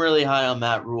 I'm really high on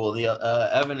Matt Rule.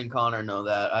 Evan and Connor know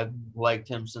that. I've liked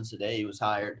him since the day he was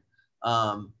hired.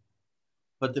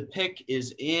 But the pick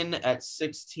is in at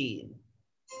 16.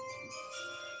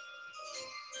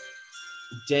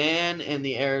 Dan and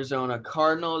the Arizona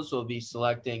Cardinals will be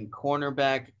selecting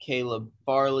cornerback Caleb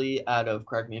Farley out of,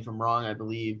 correct me if I'm wrong, I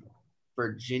believe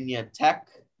Virginia Tech.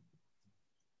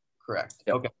 Correct.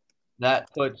 Yep. Okay.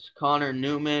 That puts Connor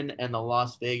Newman and the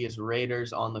Las Vegas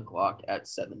Raiders on the clock at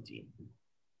 17.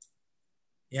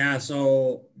 Yeah,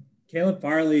 so Caleb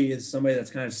Farley is somebody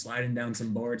that's kind of sliding down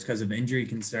some boards because of injury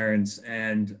concerns.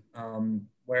 And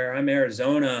where I'm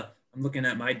Arizona, I'm looking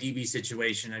at my DB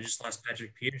situation. I just lost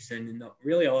Patrick Peterson, and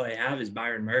really all I have is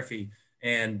Byron Murphy.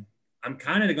 And I'm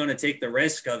kind of going to take the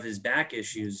risk of his back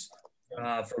issues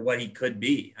for what he could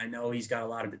be. I know he's got a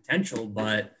lot of potential,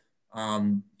 but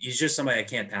he's just somebody I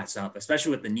can't pass up,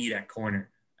 especially with the need at corner.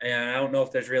 And I don't know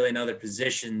if there's really another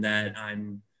position that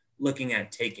I'm looking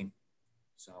at taking.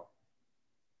 So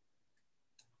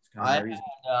it's I kind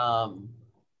of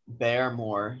had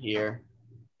Bearmore here.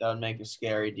 That would make a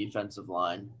scary defensive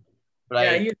line. But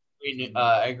I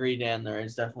agree, Dan, there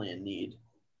is definitely a need.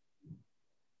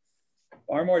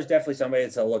 Barmore is definitely somebody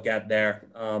to look at there.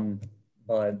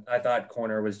 But I thought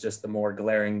corner was just the more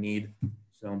glaring need.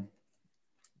 So,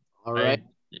 All right.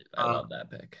 I love that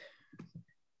pick.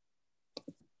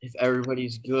 If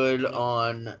everybody's good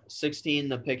on 16,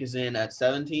 the pick is in at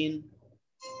 17.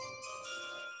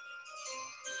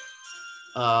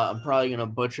 I'm probably going to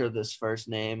butcher this first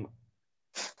name.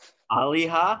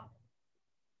 Aliha?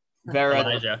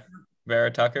 Elijah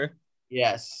Vera Tucker.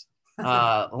 Yes.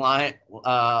 Offensive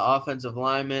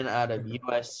lineman out of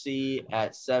USC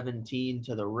at 17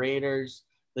 to the Raiders.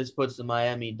 This puts the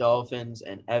Miami Dolphins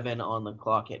and Evan on the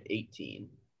clock at 18.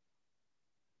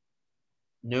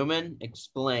 Newman,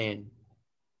 explain.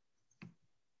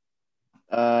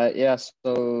 Yeah,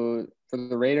 so for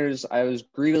the Raiders, I was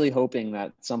greedily hoping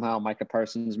that somehow Micah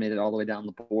Parsons made it all the way down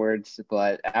the board,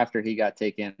 but after he got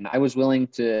taken, I was willing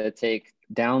to take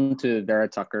down to Vera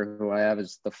Tucker, who I have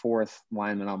as the fourth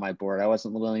lineman on my board. I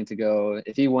wasn't willing to go.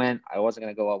 If he went, I wasn't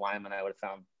going to go a lineman. I would have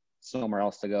found somewhere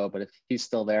else to go, but if he's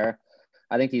still there,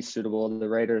 I think he's suitable. The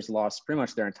Raiders lost pretty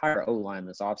much their entire O-line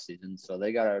this offseason, so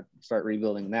they got to start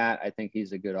rebuilding that. I think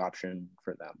he's a good option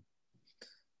for them.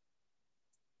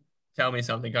 Tell me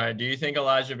something, Connor. Do you think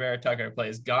Elijah Vera Tucker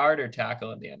plays guard or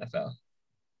tackle in the NFL?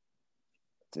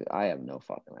 Dude, I have no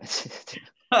fucking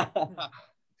idea.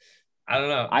 I don't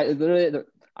know.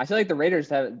 I feel like the Raiders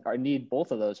need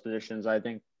both of those positions. I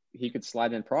think he could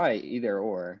slide in probably either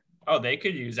or. Oh, they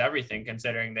could use everything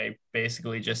considering they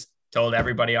basically just told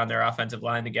everybody on their offensive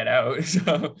line to get out.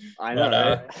 So I know,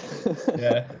 right?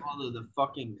 Yeah. Follow the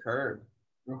fucking curb.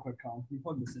 Real quick, Colin, can you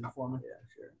plug this in for me? Yeah,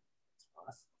 sure.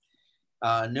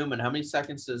 Newman, how many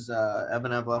seconds does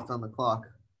Evan have left on the clock?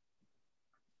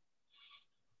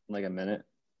 Like a minute.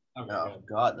 Okay, Oh, good.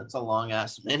 God, that's a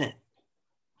long-ass minute.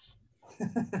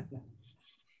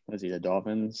 Let's see, the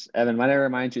Dolphins. Evan, might I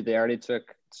remind you, they already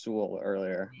took Sewell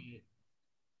earlier.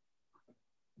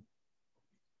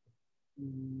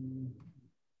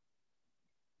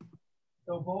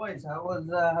 So, boys,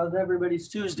 how's everybody's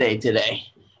Tuesday today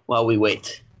while we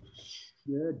wait?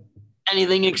 Good.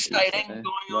 Anything exciting Okay.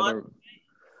 going on? Weather-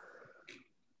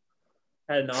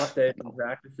 Had an off day from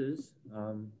practices,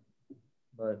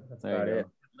 but that's There you about go. it.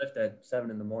 Lift at 7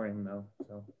 in the morning though,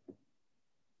 so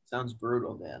Sounds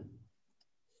brutal, man.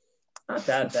 not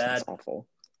that bad. That's awful.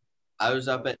 I was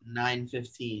up at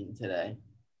 9:15 today.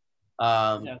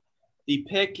 Yeah. The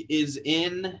pick is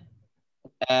in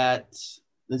at,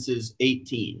 this is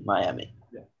 18, Miami.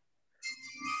 Yeah.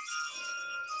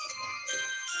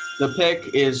 The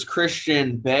pick is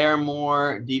Christian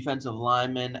Barmore, defensive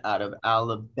lineman out of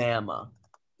Alabama.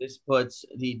 This puts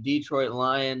the Detroit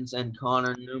Lions and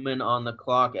Connor Newman on the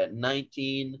clock at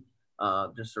 19.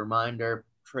 Just a reminder,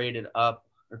 traded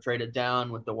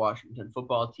down with the Washington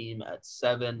football team at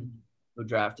 7, who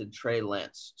drafted Trey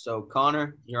Lance. So,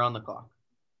 Connor, you're on the clock.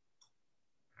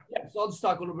 Yeah, so I'll just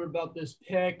talk a little bit about this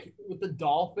pick. With the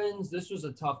Dolphins, this was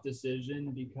a tough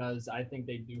decision because I think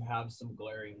they do have some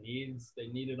glaring needs. They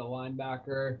needed a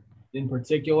linebacker in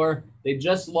particular. They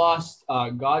just lost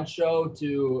Godshow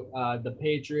to the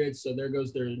Patriots, so there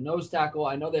goes their nose tackle.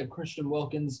 I know they have Christian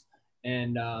Wilkins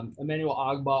and Emmanuel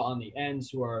Ogbah on the ends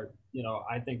who are,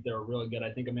 I think they're really good.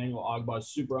 I think Emmanuel Ogbah is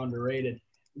super underrated.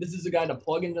 This is a guy to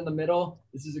plug into the middle.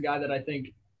 This is a guy that I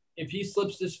think if he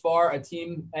slips this far, a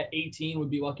team at 18 would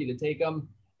be lucky to take him.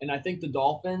 And I think the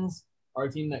Dolphins are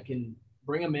a team that can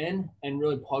bring him in and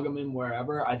really plug him in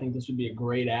wherever. I think this would be a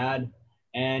great ad.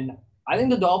 And I think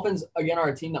the Dolphins, again, are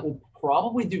a team that will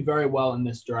probably do very well in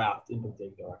this draft in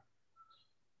particular.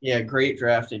 Yeah, great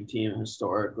drafting team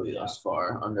historically thus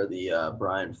far under the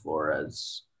Brian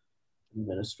Flores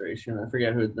administration. I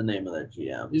forget who the name of that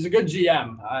GM. He's a good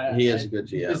GM. He is a good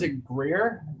GM. Is it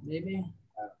Greer, maybe?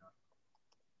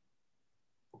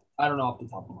 I don't know off the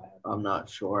top of my head. I'm not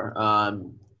sure.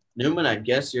 Newman, I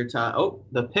guess your time. Oh,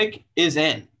 the pick is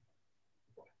in.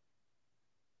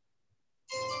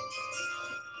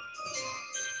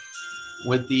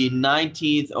 With the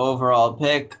 19th overall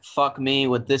pick, fuck me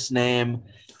with this name,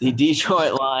 the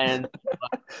Detroit Lions,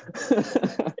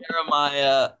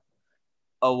 Jeremiah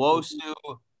Owosu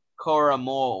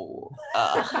Koromo.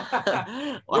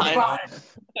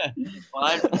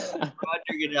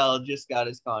 Roger Goodell just got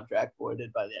his contract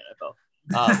voided by the NFL.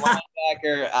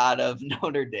 Linebacker out of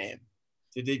Notre Dame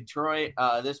to Detroit.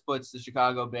 This puts the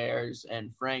Chicago Bears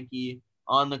and Frankie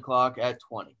on the clock at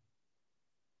 20.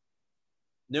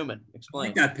 Newman, I explain.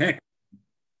 like that pick.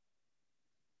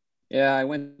 Yeah, I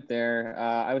went there.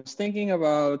 I was thinking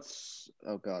about,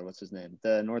 oh God, what's his name?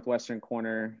 The Northwestern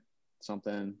corner,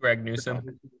 something. Greg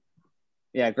Newsome.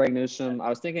 Yeah, Greg Newsome. I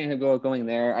was thinking of going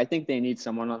there. I think they need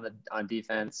someone on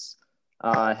defense.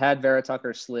 Had Vera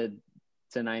Tucker slid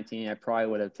to 19, I probably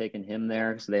would have taken him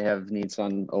there because they have needs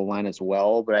on O-line as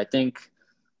well. But I think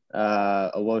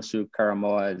Owosu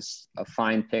Karamoa is a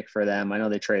fine pick for them. I know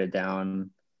they traded down.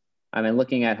 I mean,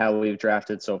 looking at how we've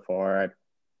drafted so far, I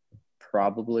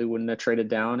probably wouldn't have traded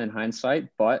down in hindsight,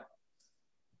 but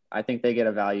I think they get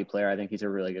a value player. I think he's a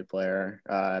really good player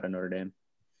at Notre Dame.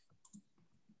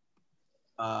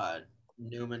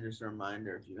 Newman, just a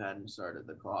reminder, if you hadn't started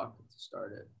the clock, to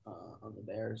start it on the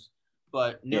Bears.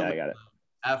 But Newman, Yeah, I got it.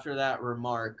 after that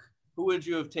remark, who would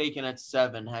you have taken at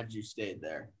 7 had you stayed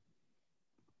there?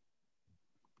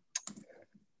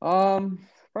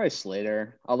 Probably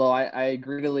Slater. Although I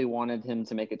greedily wanted him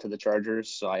to make it to the Chargers,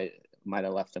 so I might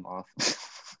have left him off.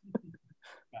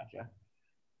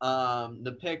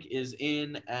 The pick is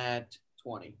in at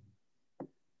 20.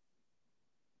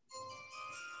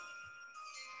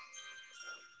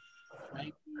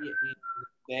 Frankie and the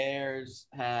Bears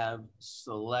have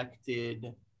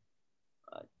selected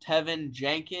Tevin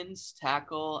Jenkins,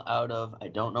 tackle out of I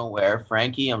don't know where.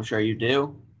 Frankie, I'm sure you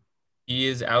do. He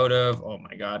is out of, oh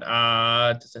my God,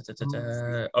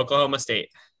 Oklahoma State.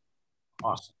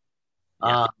 Awesome.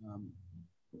 Yeah.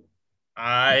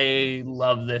 I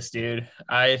love this dude.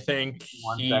 I think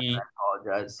One he. second, I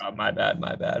apologize. Oh, my bad.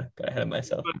 Got ahead of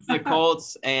myself. Puts the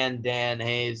Colts and Dan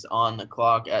Hayes on the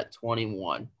clock at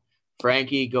 21.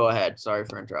 Frankie, go ahead. Sorry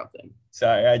for interrupting.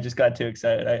 Sorry, I just got too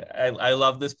excited. I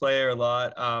love this player a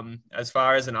lot. As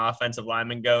far as an offensive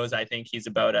lineman goes, I think he's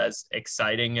about as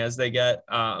exciting as they get.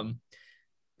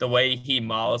 The way he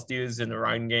mauls dudes in the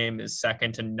run game is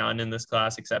second to none in this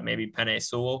class, except maybe Penei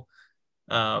Sewell.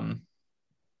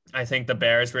 I think the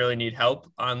Bears really need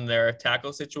help on their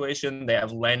tackle situation. They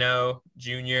have Leno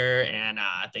Jr. and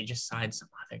they just signed some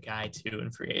other guy too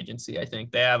in free agency. I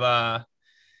think they have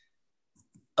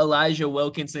Elijah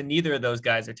Wilkinson. Neither of those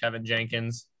guys are Tevin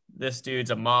Jenkins. This dude's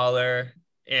a mauler,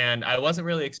 and I wasn't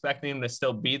really expecting him to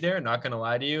still be there. Not going to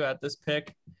lie to you at this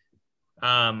pick.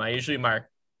 I usually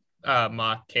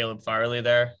mock Caleb Farley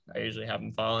there. I usually have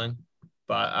him falling,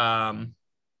 but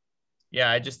yeah,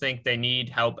 I just think they need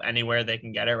help anywhere they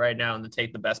can get it right now, and to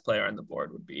take the best player on the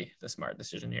board would be the smart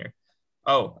decision here.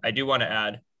 Oh, I do want to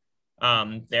add,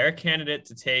 they're a candidate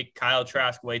to take Kyle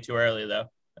Trask way too early, though.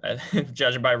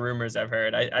 Judging by rumors I've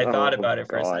heard. I thought about it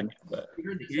for a second, but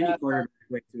Any quarterback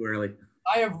way too early.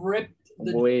 I have ripped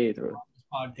the Way through.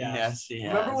 podcast. Yes, he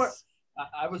has. Remember what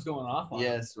I was going off on?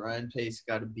 Yes, Ryan Pace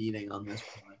got a beating on this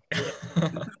point.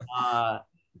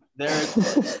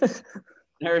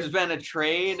 There's been a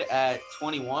trade at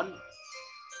 21.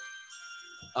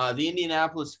 The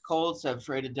Indianapolis Colts have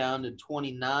traded down to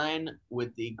 29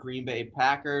 with the Green Bay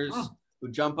Packers,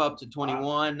 who jump up to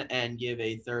 21 and give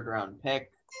a third-round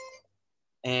pick.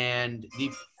 And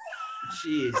the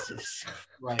Jesus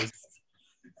Christ.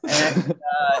 And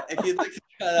if you'd like to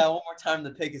try that one more time, the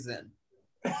pick is in.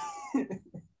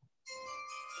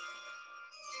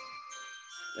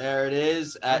 There it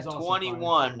is. At That's also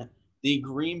 21, the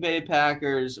Green Bay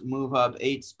Packers move up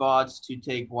 8 spots to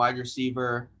take wide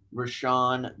receiver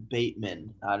Rashawn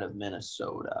Bateman out of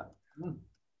Minnesota.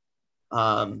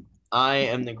 I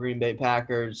am the Green Bay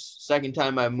Packers. Second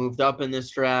time I've moved up in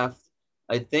this draft.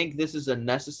 I think this is a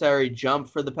necessary jump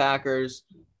for the Packers.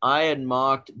 I had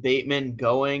mocked Bateman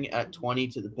going at 20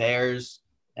 to the Bears,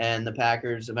 and the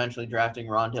Packers eventually drafting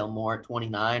Rondale Moore at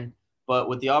 29. But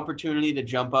with the opportunity to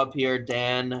jump up here,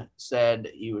 Dan said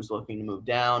he was looking to move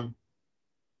down.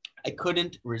 I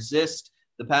couldn't resist.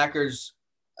 The Packers,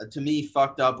 to me,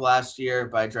 fucked up last year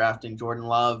by drafting Jordan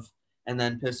Love and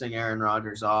then pissing Aaron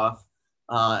Rodgers off.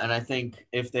 And I think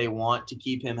if they want to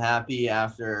keep him happy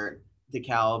after the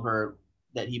caliber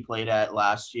that he played at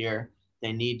last year,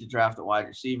 they need to draft a wide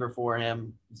receiver for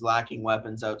him. He's lacking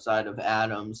weapons outside of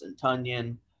Adams and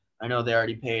Tunyon. I know they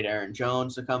already paid Aaron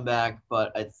Jones to come back,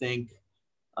 but I think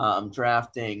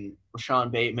drafting Rashawn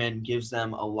Bateman gives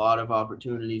them a lot of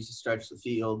opportunities to stretch the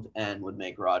field and would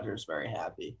make Rodgers very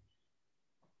happy.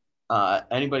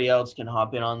 Anybody else can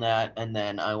hop in on that, and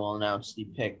then I will announce the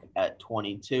pick at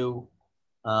 22.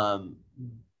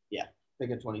 Pick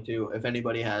at 22. If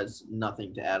anybody has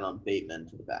nothing to add on Bateman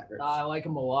to the Packers. I like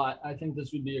him a lot. I think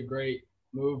this would be a great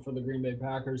move for the Green Bay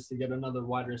Packers to get another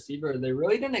wide receiver. They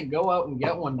really didn't go out and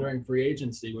get one during free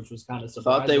agency, which was kind of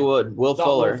surprising. Thought they would. Will Thought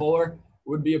Fuller. Will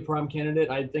would be a prime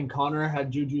candidate. I think Connor had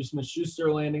Juju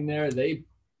Smith-Schuster landing there.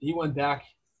 He went back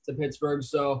to Pittsburgh.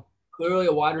 So clearly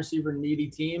a wide receiver needy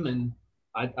team, and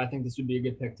I think this would be a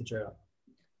good pick to trade up.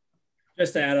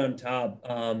 Just to add on top,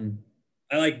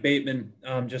 I like Bateman,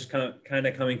 just kind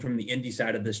of coming from the indie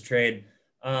side of this trade.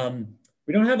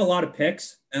 We don't have a lot of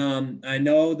picks. I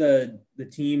know the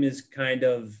team is kind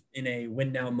of in a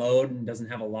win now mode and doesn't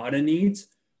have a lot of needs,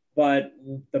 but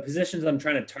the positions I'm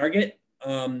trying to target,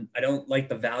 I don't like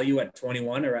the value at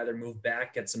 21. I'd rather move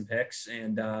back, get some picks,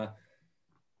 and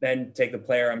then take the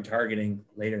player I'm targeting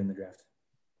later in the draft.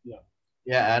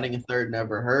 Yeah, adding a third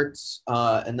never hurts.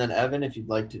 And then, Evan, if you'd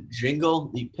like to jingle,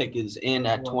 the pick is in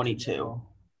at 22.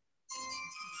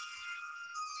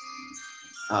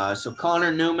 So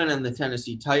Connor Newman and the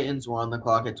Tennessee Titans were on the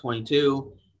clock at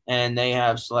 22, and they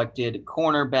have selected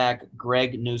cornerback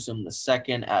Greg Newsome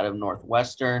II out of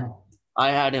Northwestern.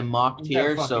 I had him mocked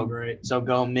here, so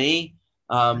go me.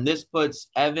 This puts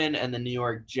Evan and the New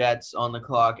York Jets on the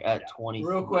clock at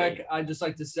 23. Real quick, I'd just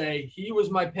like to say he was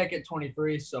my pick at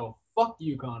 23, so fuck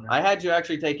you, Connor. I had you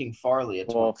actually taking Farley at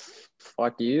 20. Well,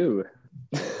 fuck you.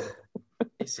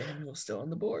 Samuel still on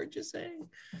the board. Just saying.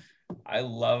 I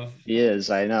love. He is.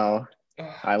 I know.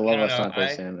 I love don't know.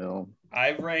 Asante Samuel.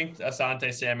 I've ranked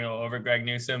Asante Samuel over Greg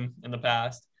Newsome in the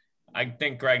past. I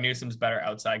think Greg Newsome's better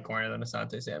outside corner than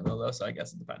Asante Samuel, though. So I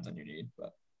guess it depends on your need.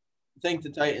 But I think the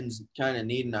Titans kind of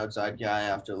need an outside guy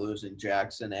after losing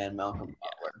Jackson and Malcolm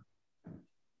Butler.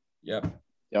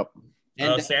 yep.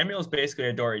 And Samuel's basically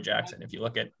a Dory Jackson if you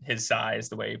look at his size,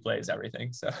 the way he plays,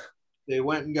 everything. So they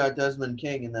went and got Desmond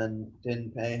King and then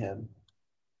didn't pay him.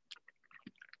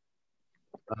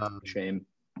 Shame.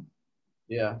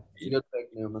 Yeah, it's a good pick,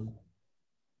 Newman.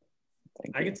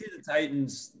 I can see the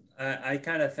Titans. I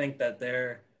kind of think that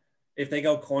if they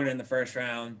go corner in the first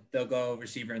round, they'll go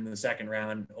receiver in the second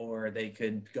round, or they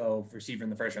could go receiver in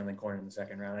the first round and corner in the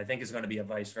second round. I think it's going to be a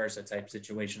vice versa type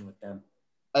situation with them.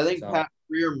 I think So- Pat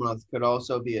Freiermuth could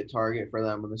also be a target for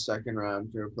them in the second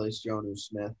round to replace Jonu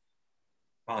Smith.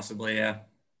 Possibly, yeah.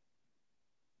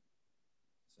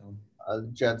 So The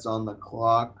Jets on the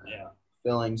clock, yeah.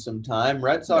 filling some time.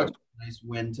 Red Sox, nice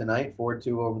win tonight,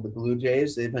 4-2 over the Blue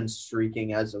Jays. They've been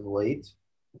streaking as of late.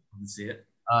 Let's see it.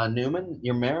 Newman,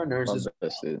 your Mariners Love is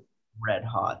this, dude. red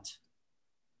hot.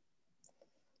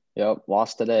 Yep,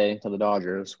 lost today to the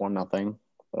Dodgers, 1-0,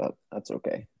 but that's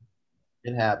okay.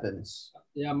 It happens.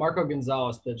 Yeah, Marco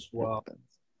Gonzalez pitched well.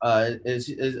 Are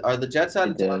the Jets out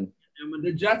He of time, did. Newman?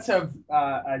 The Jets have.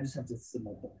 I just have to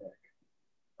submit the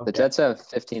pick. The Jets have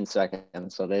 15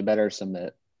 seconds, so they better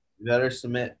submit. They better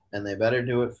submit, and they better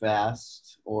do it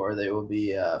fast, or they will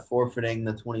be forfeiting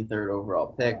the 23rd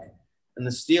overall pick. And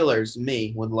the Steelers,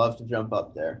 me, would love to jump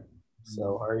up there.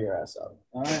 So hurry your ass up.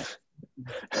 All right.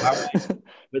 All right.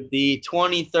 With the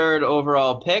 23rd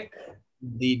overall pick,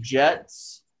 the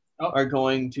Jets are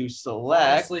going to I'll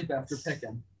select. sleep after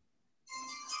picking.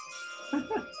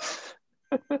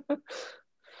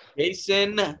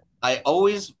 Jason, I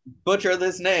always butcher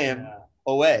this name. Yeah.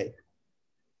 Away.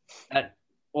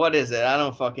 What is it? I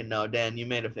don't fucking know. Dan, you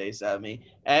made a face at me.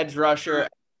 Edge rusher.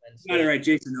 Got it right,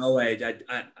 Jason Oweh.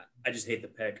 I just hate the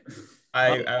pick.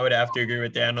 I would have to agree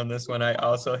with Dan on this one. I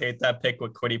also hate that pick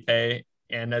with Kwity Paye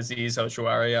and Aziz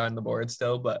Oshuaria on the board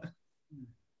still, but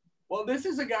Well, this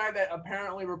is a guy that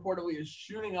apparently reportedly is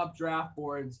shooting up draft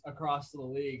boards across the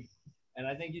league. And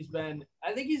I think he's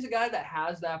a guy that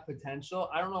has that potential.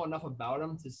 I don't know enough about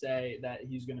him to say that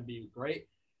he's going to be great.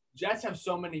 Jets have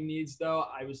so many needs, though.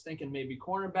 I was thinking maybe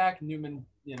cornerback. Newman,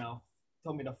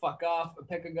 told me to fuck off a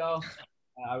pick ago.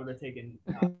 I would have taken.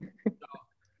 So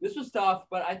this was tough,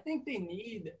 but I think they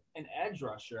need an edge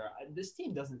rusher. This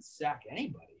team doesn't sack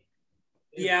anybody.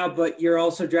 Yeah, but you're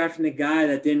also drafting a guy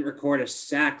that didn't record a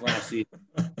sack last season.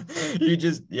 you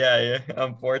just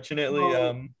unfortunately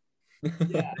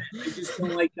Yeah. I just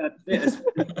don't like that fit.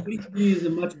 He is a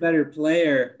much better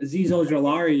player. Aziz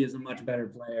Ojolari is a much better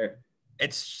player.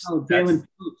 it's Oh, Jalen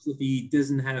Phillips, if he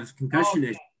doesn't have concussion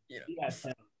issues. Yes.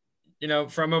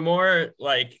 from a more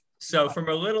from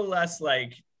a little less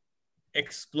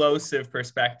explosive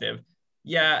perspective,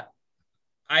 yeah,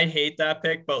 I hate that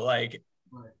pick, but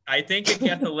I think it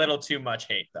gets a little too much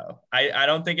hate, though. I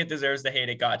don't think it deserves the hate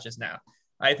it got just now.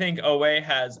 I think Oweh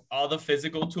has all the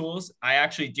physical tools. I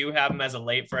actually do have him as a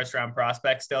late first-round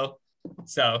prospect still.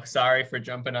 So sorry for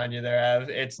jumping on you there,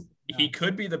 Ev. He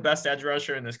could be the best edge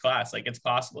rusher in this class. It's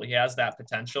possible. He has that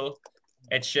potential.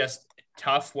 It's just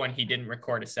tough when he didn't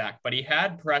record a sack. But he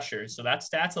had pressure, so that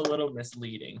stat's a little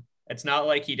misleading. It's not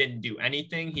like he didn't do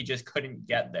anything. He just couldn't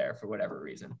get there for whatever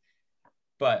reason.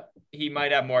 But he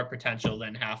might have more potential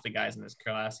than half the guys in this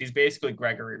class. He's basically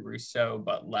Gregory Rousseau,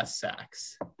 but less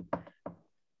sacks.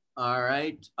 All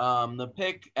right. The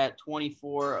pick at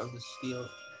 24 of the Steelers.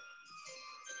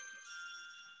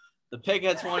 The pick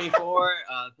at 24,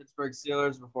 Pittsburgh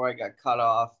Steelers, before I got cut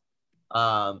off.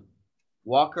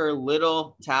 Walker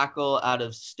Little, tackle out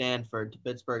of Stanford to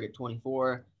Pittsburgh at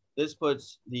 24. This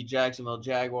puts the Jacksonville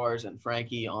Jaguars and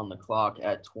Frankie on the clock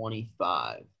at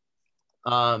 25.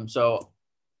 So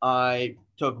I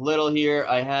took Little here.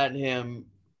 I had him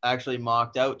actually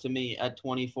mocked out to me at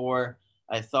 24.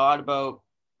 I thought about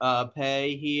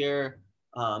Paye here.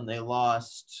 They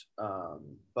lost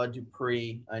Bud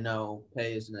Dupree. I know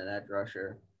Paye isn't an edge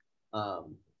rusher.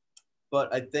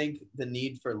 But I think the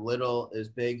need for Little is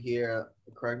big here.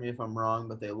 Correct me if I'm wrong,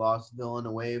 but they lost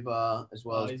Villanueva as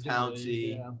well as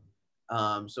Pouncey.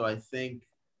 So I think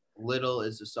Little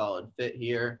is a solid fit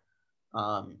here.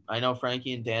 I know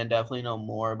Frankie and Dan definitely know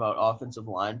more about offensive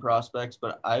line prospects,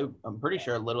 but I'm pretty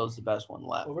sure Little is the best one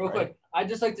left. Well, real right? quick, I'd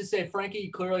just like to say Frankie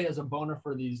clearly has a boner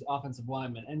for these offensive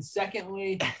linemen. And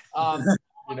secondly,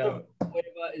 Villanueva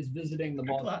is visiting the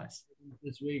ball class.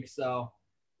 this week, so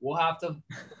we'll have to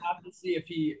see if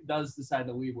he does decide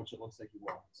to leave, which it looks like he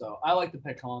will. So I like to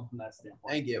pick Colin from that standpoint.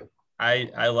 Thank you.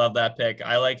 I love that pick.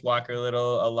 I like Walker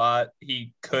Little a lot.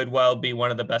 He could well be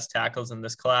one of the best tackles in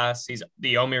this class. He's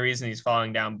the only reason he's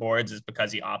falling down boards is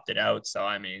because he opted out. So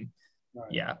I mean,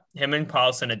 Right. yeah, him and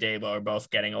Paulson Adebo are both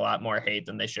getting a lot more hate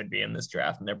than they should be in this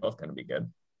draft, and they're both going to be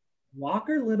good.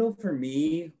 Walker Little for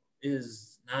me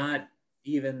is not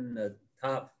even the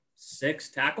top 6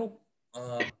 tackle.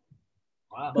 Wow.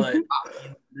 But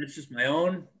that's just my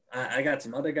own. I got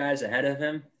some other guys ahead of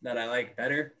him that I like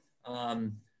better.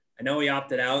 I know he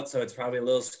opted out, so it's probably a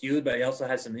little skewed, but he also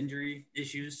has some injury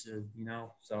issues,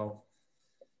 so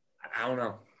I don't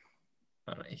know.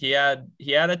 He had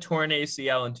a torn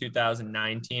ACL in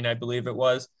 2019, I believe it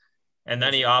was, and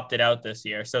then he opted out this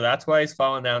year. So that's why he's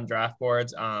falling down draft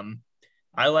boards.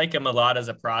 I like him a lot as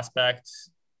a prospect.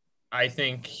 I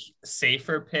think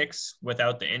safer picks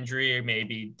without the injury,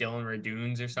 maybe Dylan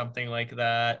Radunes or something like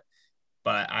that.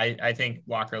 But I think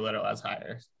Walker Little has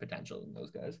higher potential than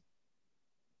those guys.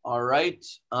 All right.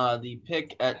 The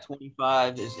pick at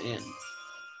 25 is in.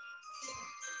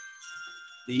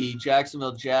 The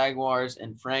Jacksonville Jaguars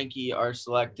and Frankie are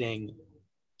selecting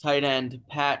tight end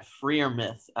Pat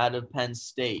Freiermuth out of Penn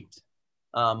State.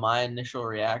 My initial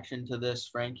reaction to this,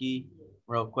 Frankie,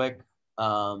 real quick,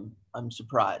 I'm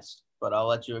surprised, but I'll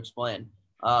let you explain.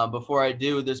 Before I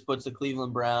do, this puts the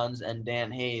Cleveland Browns and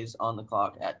Dan Hayes on the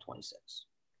clock at 26.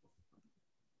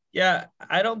 Yeah,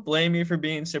 I don't blame you for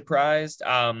being surprised.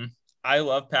 I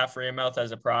love Pat Freiermuth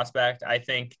as a prospect. I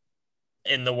think,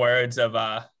 in the words of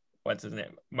what's his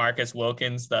name, Marcus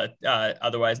Wilkins, the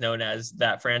otherwise known as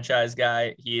that franchise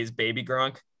guy, he is baby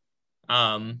Gronk.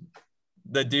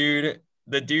 The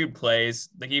dude plays,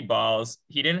 he balls.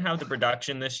 He didn't have the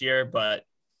production this year, but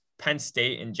Penn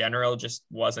State in general just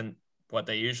wasn't what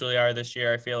they usually are this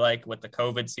year. I feel like with the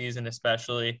COVID season,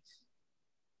 especially.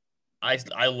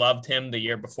 I loved him the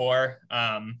year before.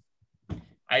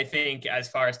 I think as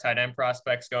far as tight end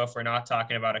prospects go, if we're not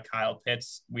talking about a Kyle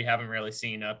Pitts, we haven't really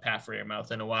seen a Pat Freiermuth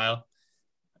in a while.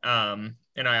 And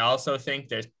I also think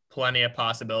there's plenty of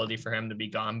possibility for him to be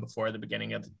gone before the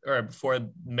before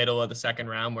middle of the second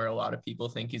round, where a lot of people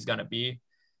think he's going to be.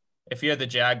 If you're the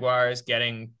Jaguars,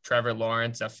 getting Trevor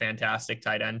Lawrence, a fantastic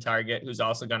tight end target, who's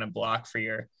also going to block for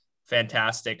your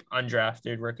fantastic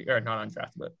undrafted rookie, or not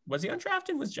undrafted, but was he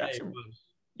undrafted? Was Jackson?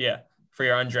 Yeah, for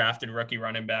your undrafted rookie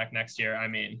running back next year. I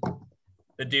mean,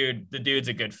 the dude's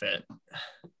a good fit.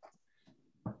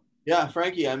 Yeah,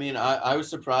 Frankie, I mean, I was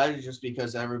surprised just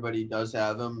because everybody does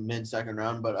have him mid-second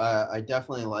round, but I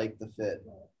definitely like the fit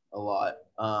a lot.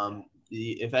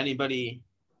 If anybody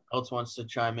else wants to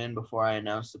chime in before I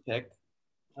announce the pick.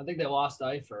 I think they lost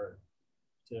Eifert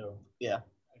too. Yeah.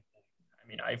 I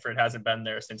mean, Eifert hasn't been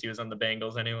there since he was on the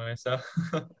Bengals anyway, so.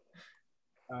 All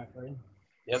right, ready?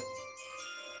 Yep.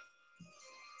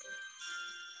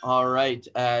 All right,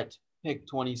 at pick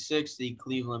 26, the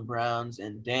Cleveland Browns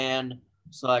and Dan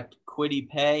select Kwity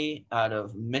Paye out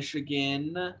of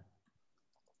Michigan.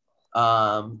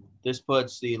 This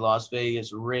puts the Las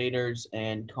Vegas Raiders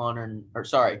and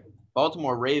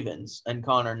Baltimore Ravens and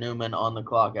Connor Newman on the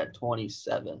clock at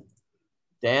 27.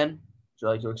 Dan, would you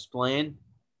like to explain?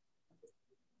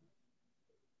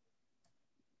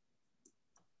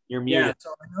 You're muted. Yeah,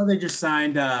 so I know they just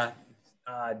signed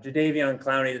Jadeveon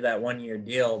Clowney to that 1-year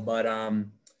deal, but I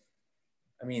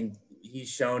mean, he's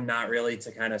shown not really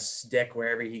to kind of stick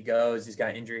wherever he goes. He's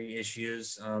got injury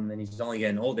issues, and he's only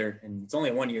getting older, and it's only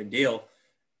a 1-year deal.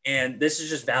 And this is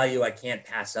just value I can't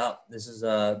pass up. This is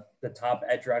the top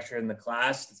edge rusher in the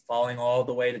class. It's falling all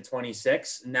the way to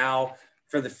 26. Now,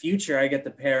 for the future, I get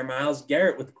to pair Myles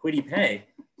Garrett with Kwity Paye.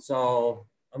 So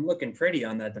I'm looking pretty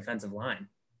on that defensive line.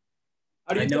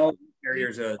 I know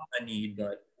carriers a need,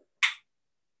 but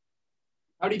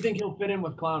how do you think he'll fit in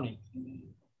with Clowney?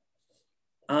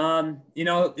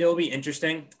 It'll be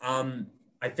interesting.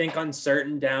 I think on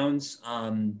certain downs,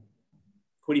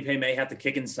 Kwity Paye may have to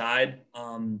kick inside,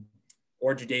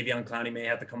 or Jadeveon Clowney may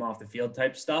have to come off the field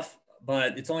type stuff.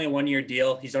 But it's only a 1-year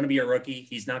deal. He's going to be a rookie.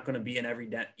 He's not going to be in every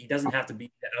down. He doesn't have to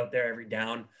be out there every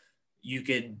down. You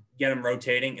could get him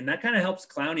rotating, and that kind of helps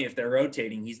Clowney if they're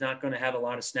rotating. He's not going to have a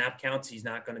lot of snap counts. He's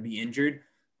not going to be injured.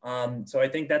 So I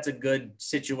think that's a good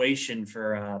situation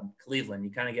for Cleveland.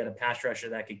 You kind of get a pass rusher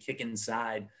that could kick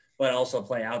inside, but also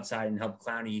play outside and help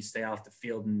Clowney stay off the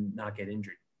field and not get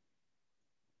injured.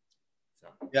 So.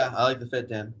 Yeah, I like the fit,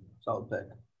 Dan. Solid pick.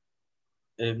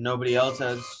 If nobody else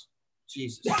has –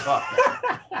 Jesus, fuck.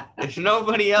 If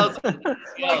nobody else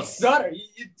 – Like Sutter,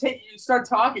 you you start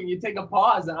talking, you take a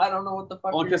pause, and I don't know what the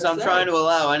fuck. Well, because I'm trying to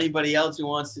allow anybody else who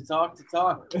wants to talk.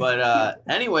 But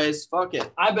anyways, fuck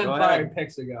it. I've been Go firing ahead.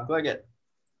 picks ago. Click it.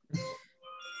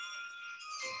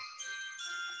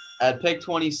 At pick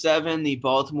 27, the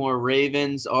Baltimore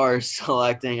Ravens are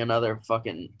selecting another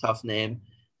fucking tough name,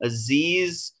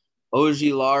 Azeez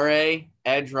Ojulari,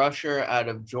 edge rusher out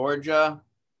of Georgia.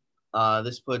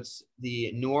 This puts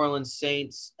the New Orleans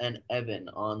Saints and Evan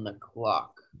on the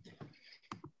clock.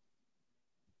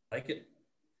 Like it.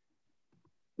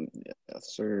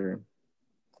 Yes, sir.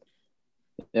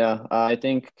 Yeah, I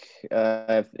think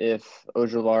if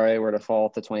Ojulari were to fall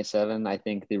to 27, I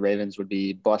think the Ravens would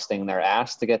be busting their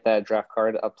ass to get that draft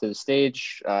card up to the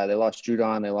stage. They lost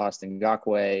Judon, they lost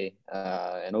Ngakoue,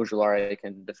 and Ojulari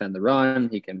can defend the run.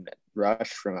 He can rush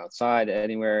from outside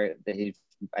anywhere.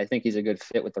 I think he's a good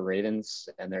fit with the Ravens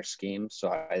and their scheme, so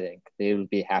I think they would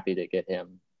be happy to get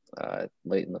him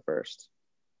late in the first.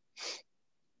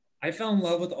 I fell in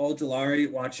love with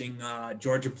Ojulari watching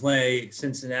Georgia play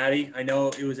Cincinnati. I know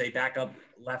it was a backup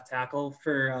left tackle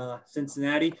for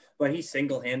Cincinnati, but he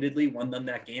single-handedly won them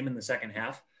that game in the second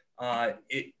half.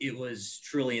 It was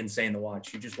truly insane to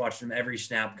watch. You just watched him every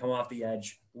snap, come off the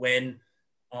edge, win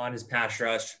on his pass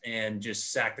rush, and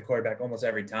just sack the quarterback almost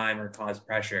every time or cause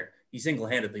pressure. He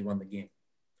single-handedly won the game.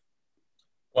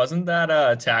 Wasn't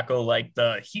that tackle like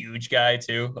the huge guy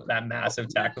too? That massive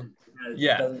tackle.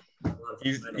 Yeah.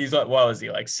 He's like, what was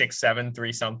he, like 6'7",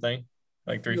 3 something,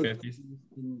 like 350s?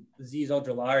 Azeez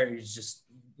Ojulari is just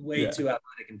way too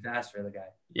athletic and fast for the guy.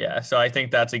 Yeah, so I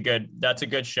think that's a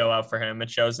good show out for him.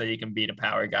 It shows that he can beat a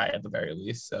power guy at the very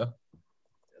least. So,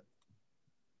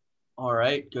 all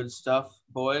right, good stuff,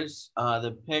 boys.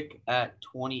 The pick at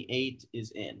 28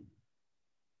 is in.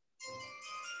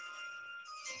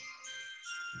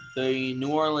 The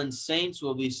New Orleans Saints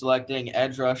will be selecting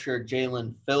edge rusher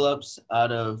Jalen Phillips out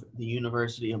of the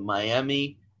University of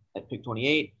Miami at pick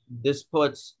 28. This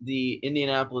puts the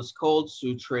Indianapolis Colts,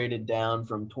 who traded down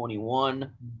from 21,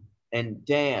 and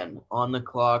Dan on the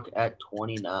clock at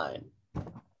 29.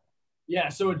 Yeah,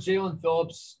 so with Jalen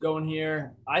Phillips going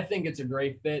here, I think it's a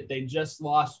great fit. They just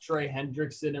lost Trey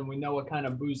Hendrickson, and we know what kind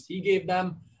of boost he gave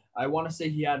them. I want to say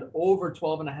he had over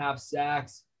 12 and a half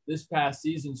sacks this past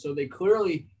season. So they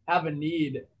clearly have a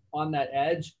need on that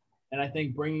edge. And I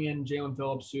think bringing in Jalen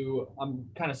Phillips, who I'm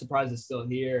kind of surprised is still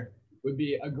here, would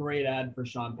be a great ad for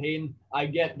Sean Payton. I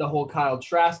get the whole Kyle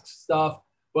Trask stuff,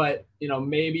 but,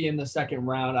 maybe in the second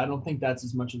round, I don't think that's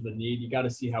as much of a need. You got to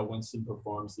see how Winston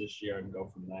performs this year and go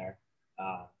from there.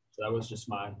 So that was just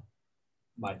my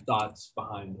thoughts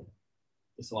behind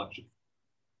the selection.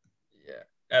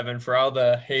 yeah, Evan, for all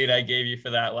the hate I gave you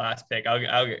for that last pick,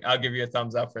 I'll give you a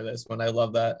thumbs up for this one. I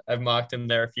love that. I've mocked him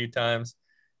there a few times.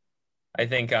 I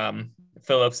think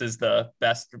Phillips is the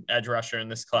best edge rusher in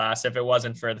this class. If it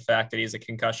wasn't for the fact that he's a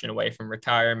concussion away from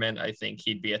retirement, I think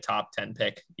he'd be a top 10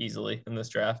 pick easily in this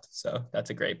draft. So that's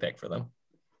a great pick for them.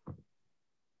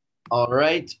 All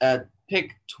right, at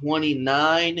pick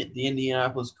 29, the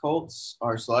Indianapolis Colts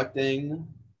are selecting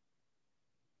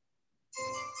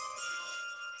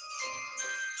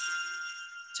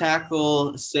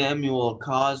tackle Samuel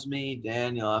Cosmi.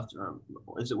 Dan, you'll have to remember.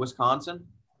 Is it Wisconsin?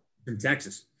 From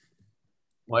Texas.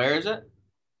 Where is it?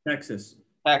 Texas.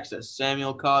 Texas.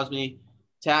 Samuel Cosmi,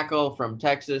 tackle from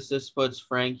Texas. This puts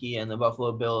Frankie and the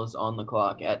Buffalo Bills on the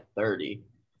clock at 30.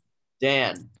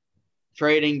 Dan,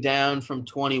 trading down from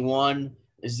 21.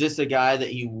 Is this a guy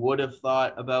that you would have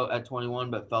thought about at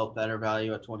 21 but felt better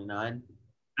value at 29?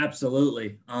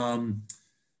 Absolutely.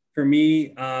 For me,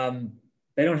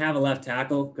 they don't have a left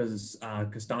tackle because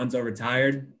Costanzo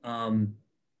retired.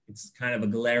 It's kind of a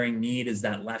glaring need is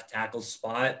that left tackle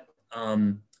spot.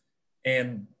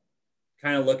 And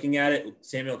kind of looking at it,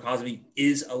 Samuel Cosmi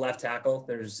is a left tackle.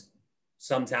 There's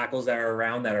some tackles that are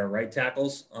around that are right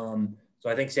tackles. So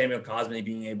I think Samuel Cosmi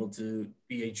being able to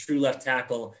be a true left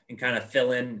tackle and kind of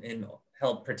fill in and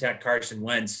help protect Carson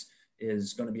Wentz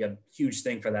is going to be a huge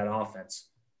thing for that offense.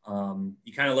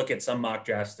 You kind of look at some mock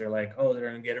drafts, they're like, oh, they're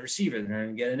going to get a receiver, they're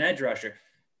going to get an edge rusher.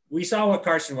 We saw what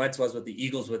Carson Wentz was with the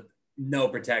Eagles with no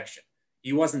protection.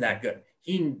 He wasn't that good.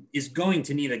 He is going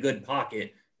to need a good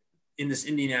pocket in this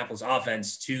Indianapolis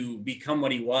offense to become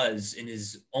what he was in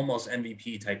his almost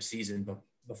MVP type season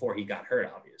before he got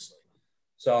hurt, obviously.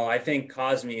 So I think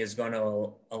Cosmi is going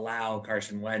to allow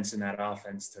Carson Wentz in that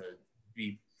offense to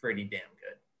be pretty damn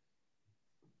good.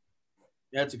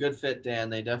 Yeah, it's a good fit, Dan.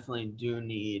 They definitely do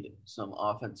need some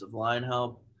offensive line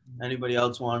help. Anybody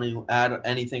else want to add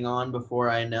anything on before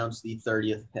I announce the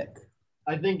 30th pick?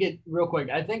 I think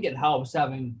it helps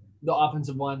having the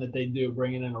offensive line that they do,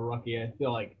 bringing in a rookie. I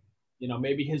feel like,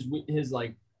 maybe his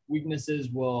weaknesses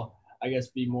will, I guess,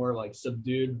 be more like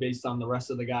subdued based on the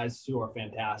rest of the guys who are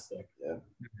fantastic. Yeah.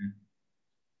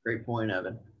 Great point,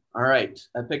 Evan. All right.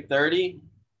 At pick 30,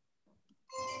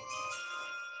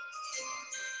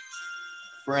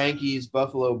 Frankie's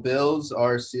Buffalo Bills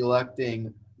are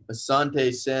selecting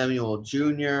Asante Samuel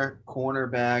Jr.,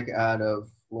 cornerback out of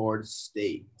Florida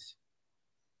State.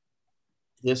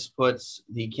 This puts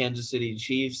the Kansas City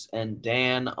Chiefs and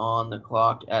Dan on the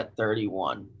clock at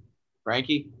 31.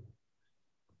 Frankie?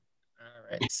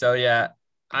 All right. So yeah,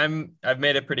 I've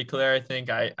made it pretty clear. I think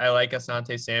I like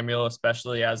Asante Samuel,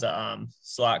 especially as a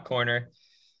slot corner.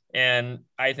 And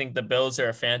I think the Bills are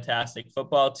a fantastic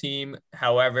football team.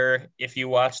 However, if you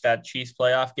watch that Chiefs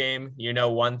playoff game, you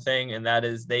know one thing, and that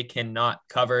is they cannot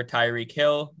cover Tyreek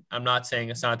Hill. I'm not saying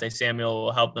Asante Samuel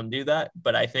will help them do that,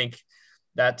 but I think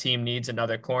that team needs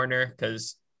another corner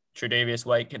because Tre'Davious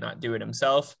White cannot do it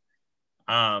himself.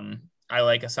 I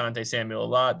like Asante Samuel a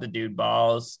lot. The dude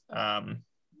balls.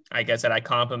 Like I said, I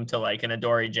comp him to like an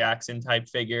Adoree Jackson type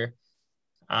figure.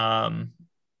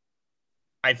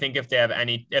 I think if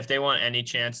they want any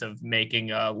chance of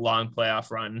making a long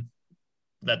playoff run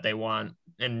that they want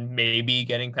and maybe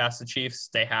getting past the Chiefs,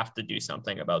 they have to do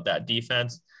something about that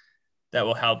defense that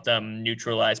will help them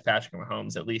neutralize Patrick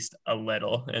Mahomes at least a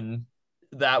little, and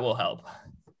that will help.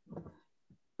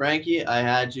 Frankie, I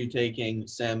had you taking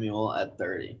Samuel at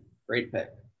 30. Great pick.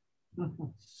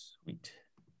 Sweet.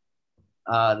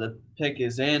 The pick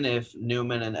is in if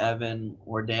Newman and Evan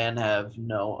or Dan have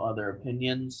no other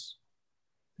opinions.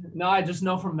 No, I just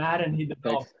know from Madden he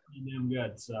developed pretty damn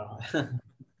good. So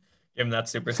Give him that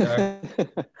superstar.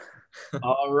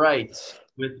 All right.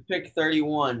 With pick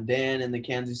 31, Dan and the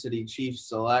Kansas City Chiefs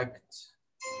select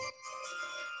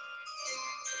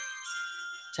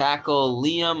tackle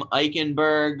Liam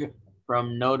Eichenberg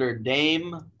from Notre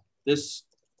Dame. This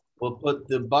will put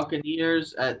the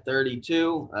Buccaneers at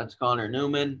 32. That's Connor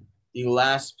Newman. The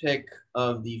last pick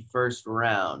of the first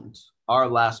round. Our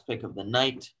last pick of the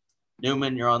night.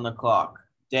 Newman, you're on the clock.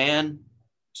 Dan,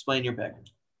 explain your pick.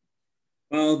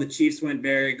 Well, the Chiefs went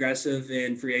very aggressive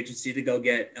in free agency to go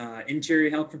get interior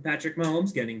help for Patrick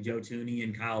Mahomes, getting Joe Thuney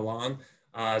and Kyle Long.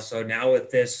 So now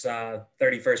with this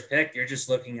 31st pick, you're just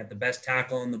looking at the best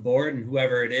tackle on the board and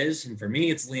whoever it is. And for me,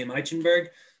 it's Liam Eichenberg.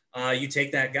 You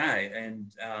take that guy.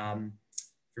 And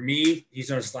for me, he's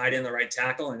going to slide in the right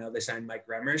tackle. I know they signed Mike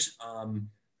Remmers.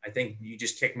 I think you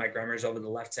just kick Mike Remmers over the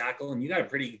left tackle, and you got a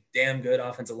pretty damn good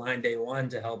offensive line day one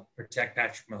to help protect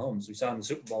Patrick Mahomes. We saw in the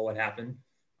Super Bowl what happened.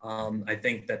 I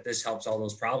think that this helps all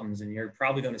those problems, and you're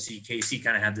probably going to see KC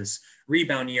kind of have this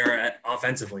rebound year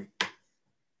offensively.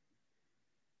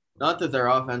 Not that their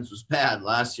offense was bad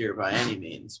last year by any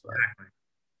means, but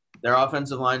their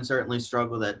offensive line certainly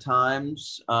struggled at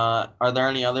times. Are there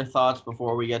any other thoughts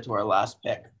before we get to our last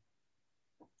pick?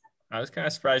 I was kind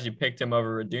of surprised you picked him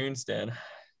over Radoon, Dan.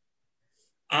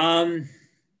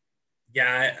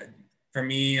 Yeah, for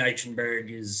me, Eichenberg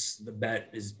is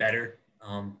better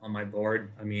on my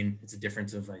board. I mean, it's a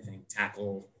difference of, I think,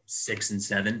 tackle 6 and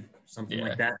 7, something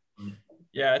like that.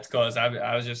 Yeah, it's close.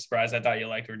 I was just surprised. I thought you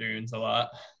liked Radoon's a lot.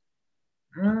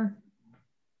 I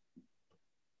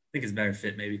think it's a better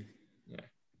fit, maybe. Yeah.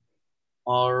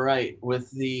 All right. With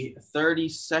the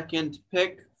 32nd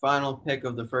pick, final pick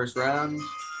of the first round,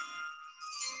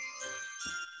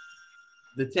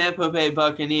 the Tampa Bay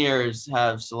Buccaneers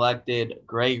have selected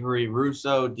Gregory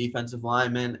Rousseau, defensive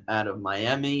lineman out of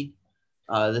Miami.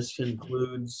 This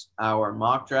concludes our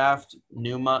mock draft.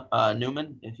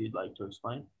 Newman, if you'd like to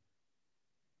explain.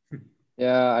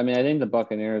 Yeah, I mean, I think the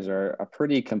Buccaneers are a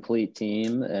pretty complete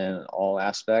team in all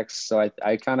aspects. So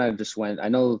I kind of just went – I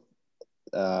know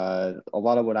a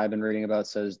lot of what I've been reading about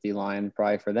says D-line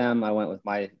probably for them. I went with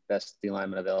my best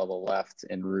D-lineman available left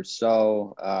in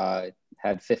Rousseau.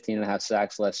 Had 15 and a half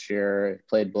sacks last year,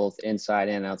 played both inside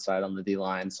and outside on the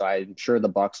D-line. So I'm sure the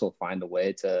Bucs will find a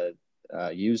way to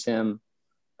use him.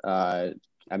 I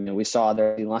mean, we saw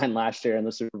their D-line last year in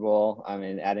the Super Bowl. I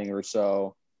mean, adding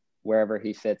Rousseau – wherever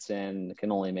he fits in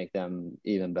can only make them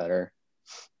even better.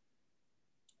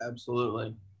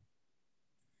 Absolutely.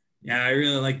 Yeah, I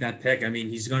really like that pick. I mean,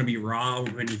 he's going to be raw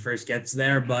when he first gets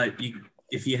there, but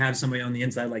if you have somebody on the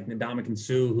inside like Ndamukong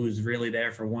Suh, who's really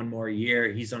there for one more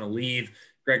year, he's going to leave.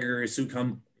 Gregory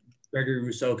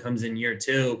Rousseau comes in year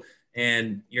 2,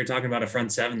 and you're talking about a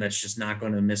front seven that's just not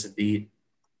going to miss a beat.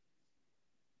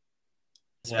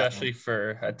 Especially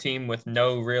for a team with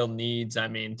no real needs. I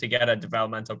mean, to get a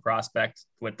developmental prospect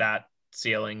with that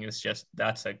ceiling is just,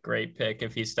 that's a great pick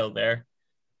if he's still there.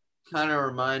 Kind of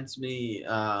reminds me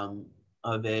of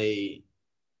I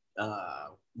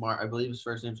believe his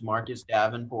first name's Marcus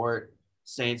Davenport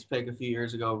Saints pick a few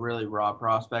years ago, really raw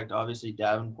prospect. Obviously,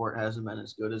 Davenport hasn't been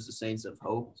as good as the Saints have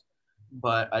hoped,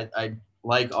 but I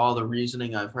like all the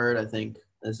reasoning I've heard. I think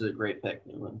this is a great pick,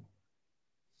 Newman.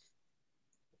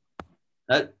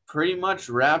 That pretty much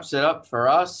wraps it up for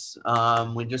us.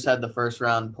 We just had the first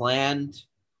round planned.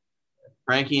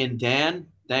 Frankie and Dan,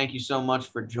 thank you so much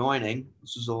for joining.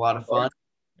 This was a lot of fun.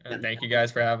 And thank you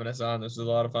guys for having us on. This was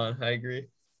a lot of fun. I agree.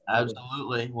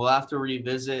 Absolutely. We'll have to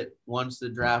revisit once the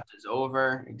draft is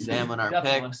over, examine our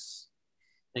Definitely. picks.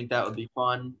 I think that would be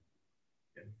fun.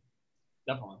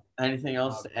 Definitely. Anything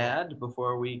else to add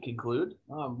before we conclude?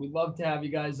 We'd love to have you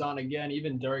guys on again,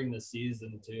 even during the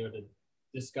season too, to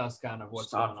discuss kind of what's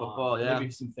Talk going football, on. yeah.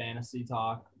 Maybe some fantasy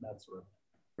talk. That's where.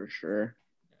 For sure.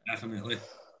 Definitely.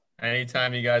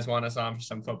 Anytime you guys want us on for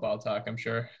some football talk, I'm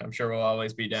sure we'll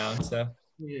always be down. So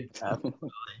Absolutely.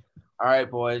 All right,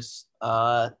 boys.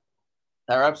 That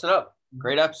wraps it up.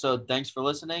 Great episode. Thanks for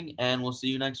listening, and we'll see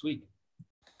you next week.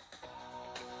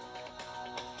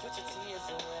 Put your tears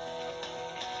away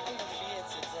and no fear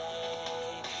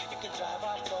today. You can drive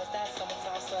off towards that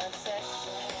summertime sunset.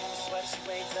 Sweat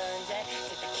you ain't done yet.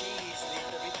 Take the keys, leave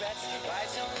the regrets.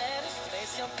 Write your letters,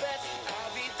 place your bets.